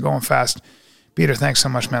 Tickets are going fast. Peter, thanks so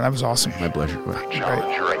much, man. That was awesome. My pleasure. Great.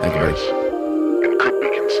 Challenge your ideas and could be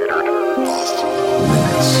considered off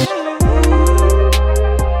limits.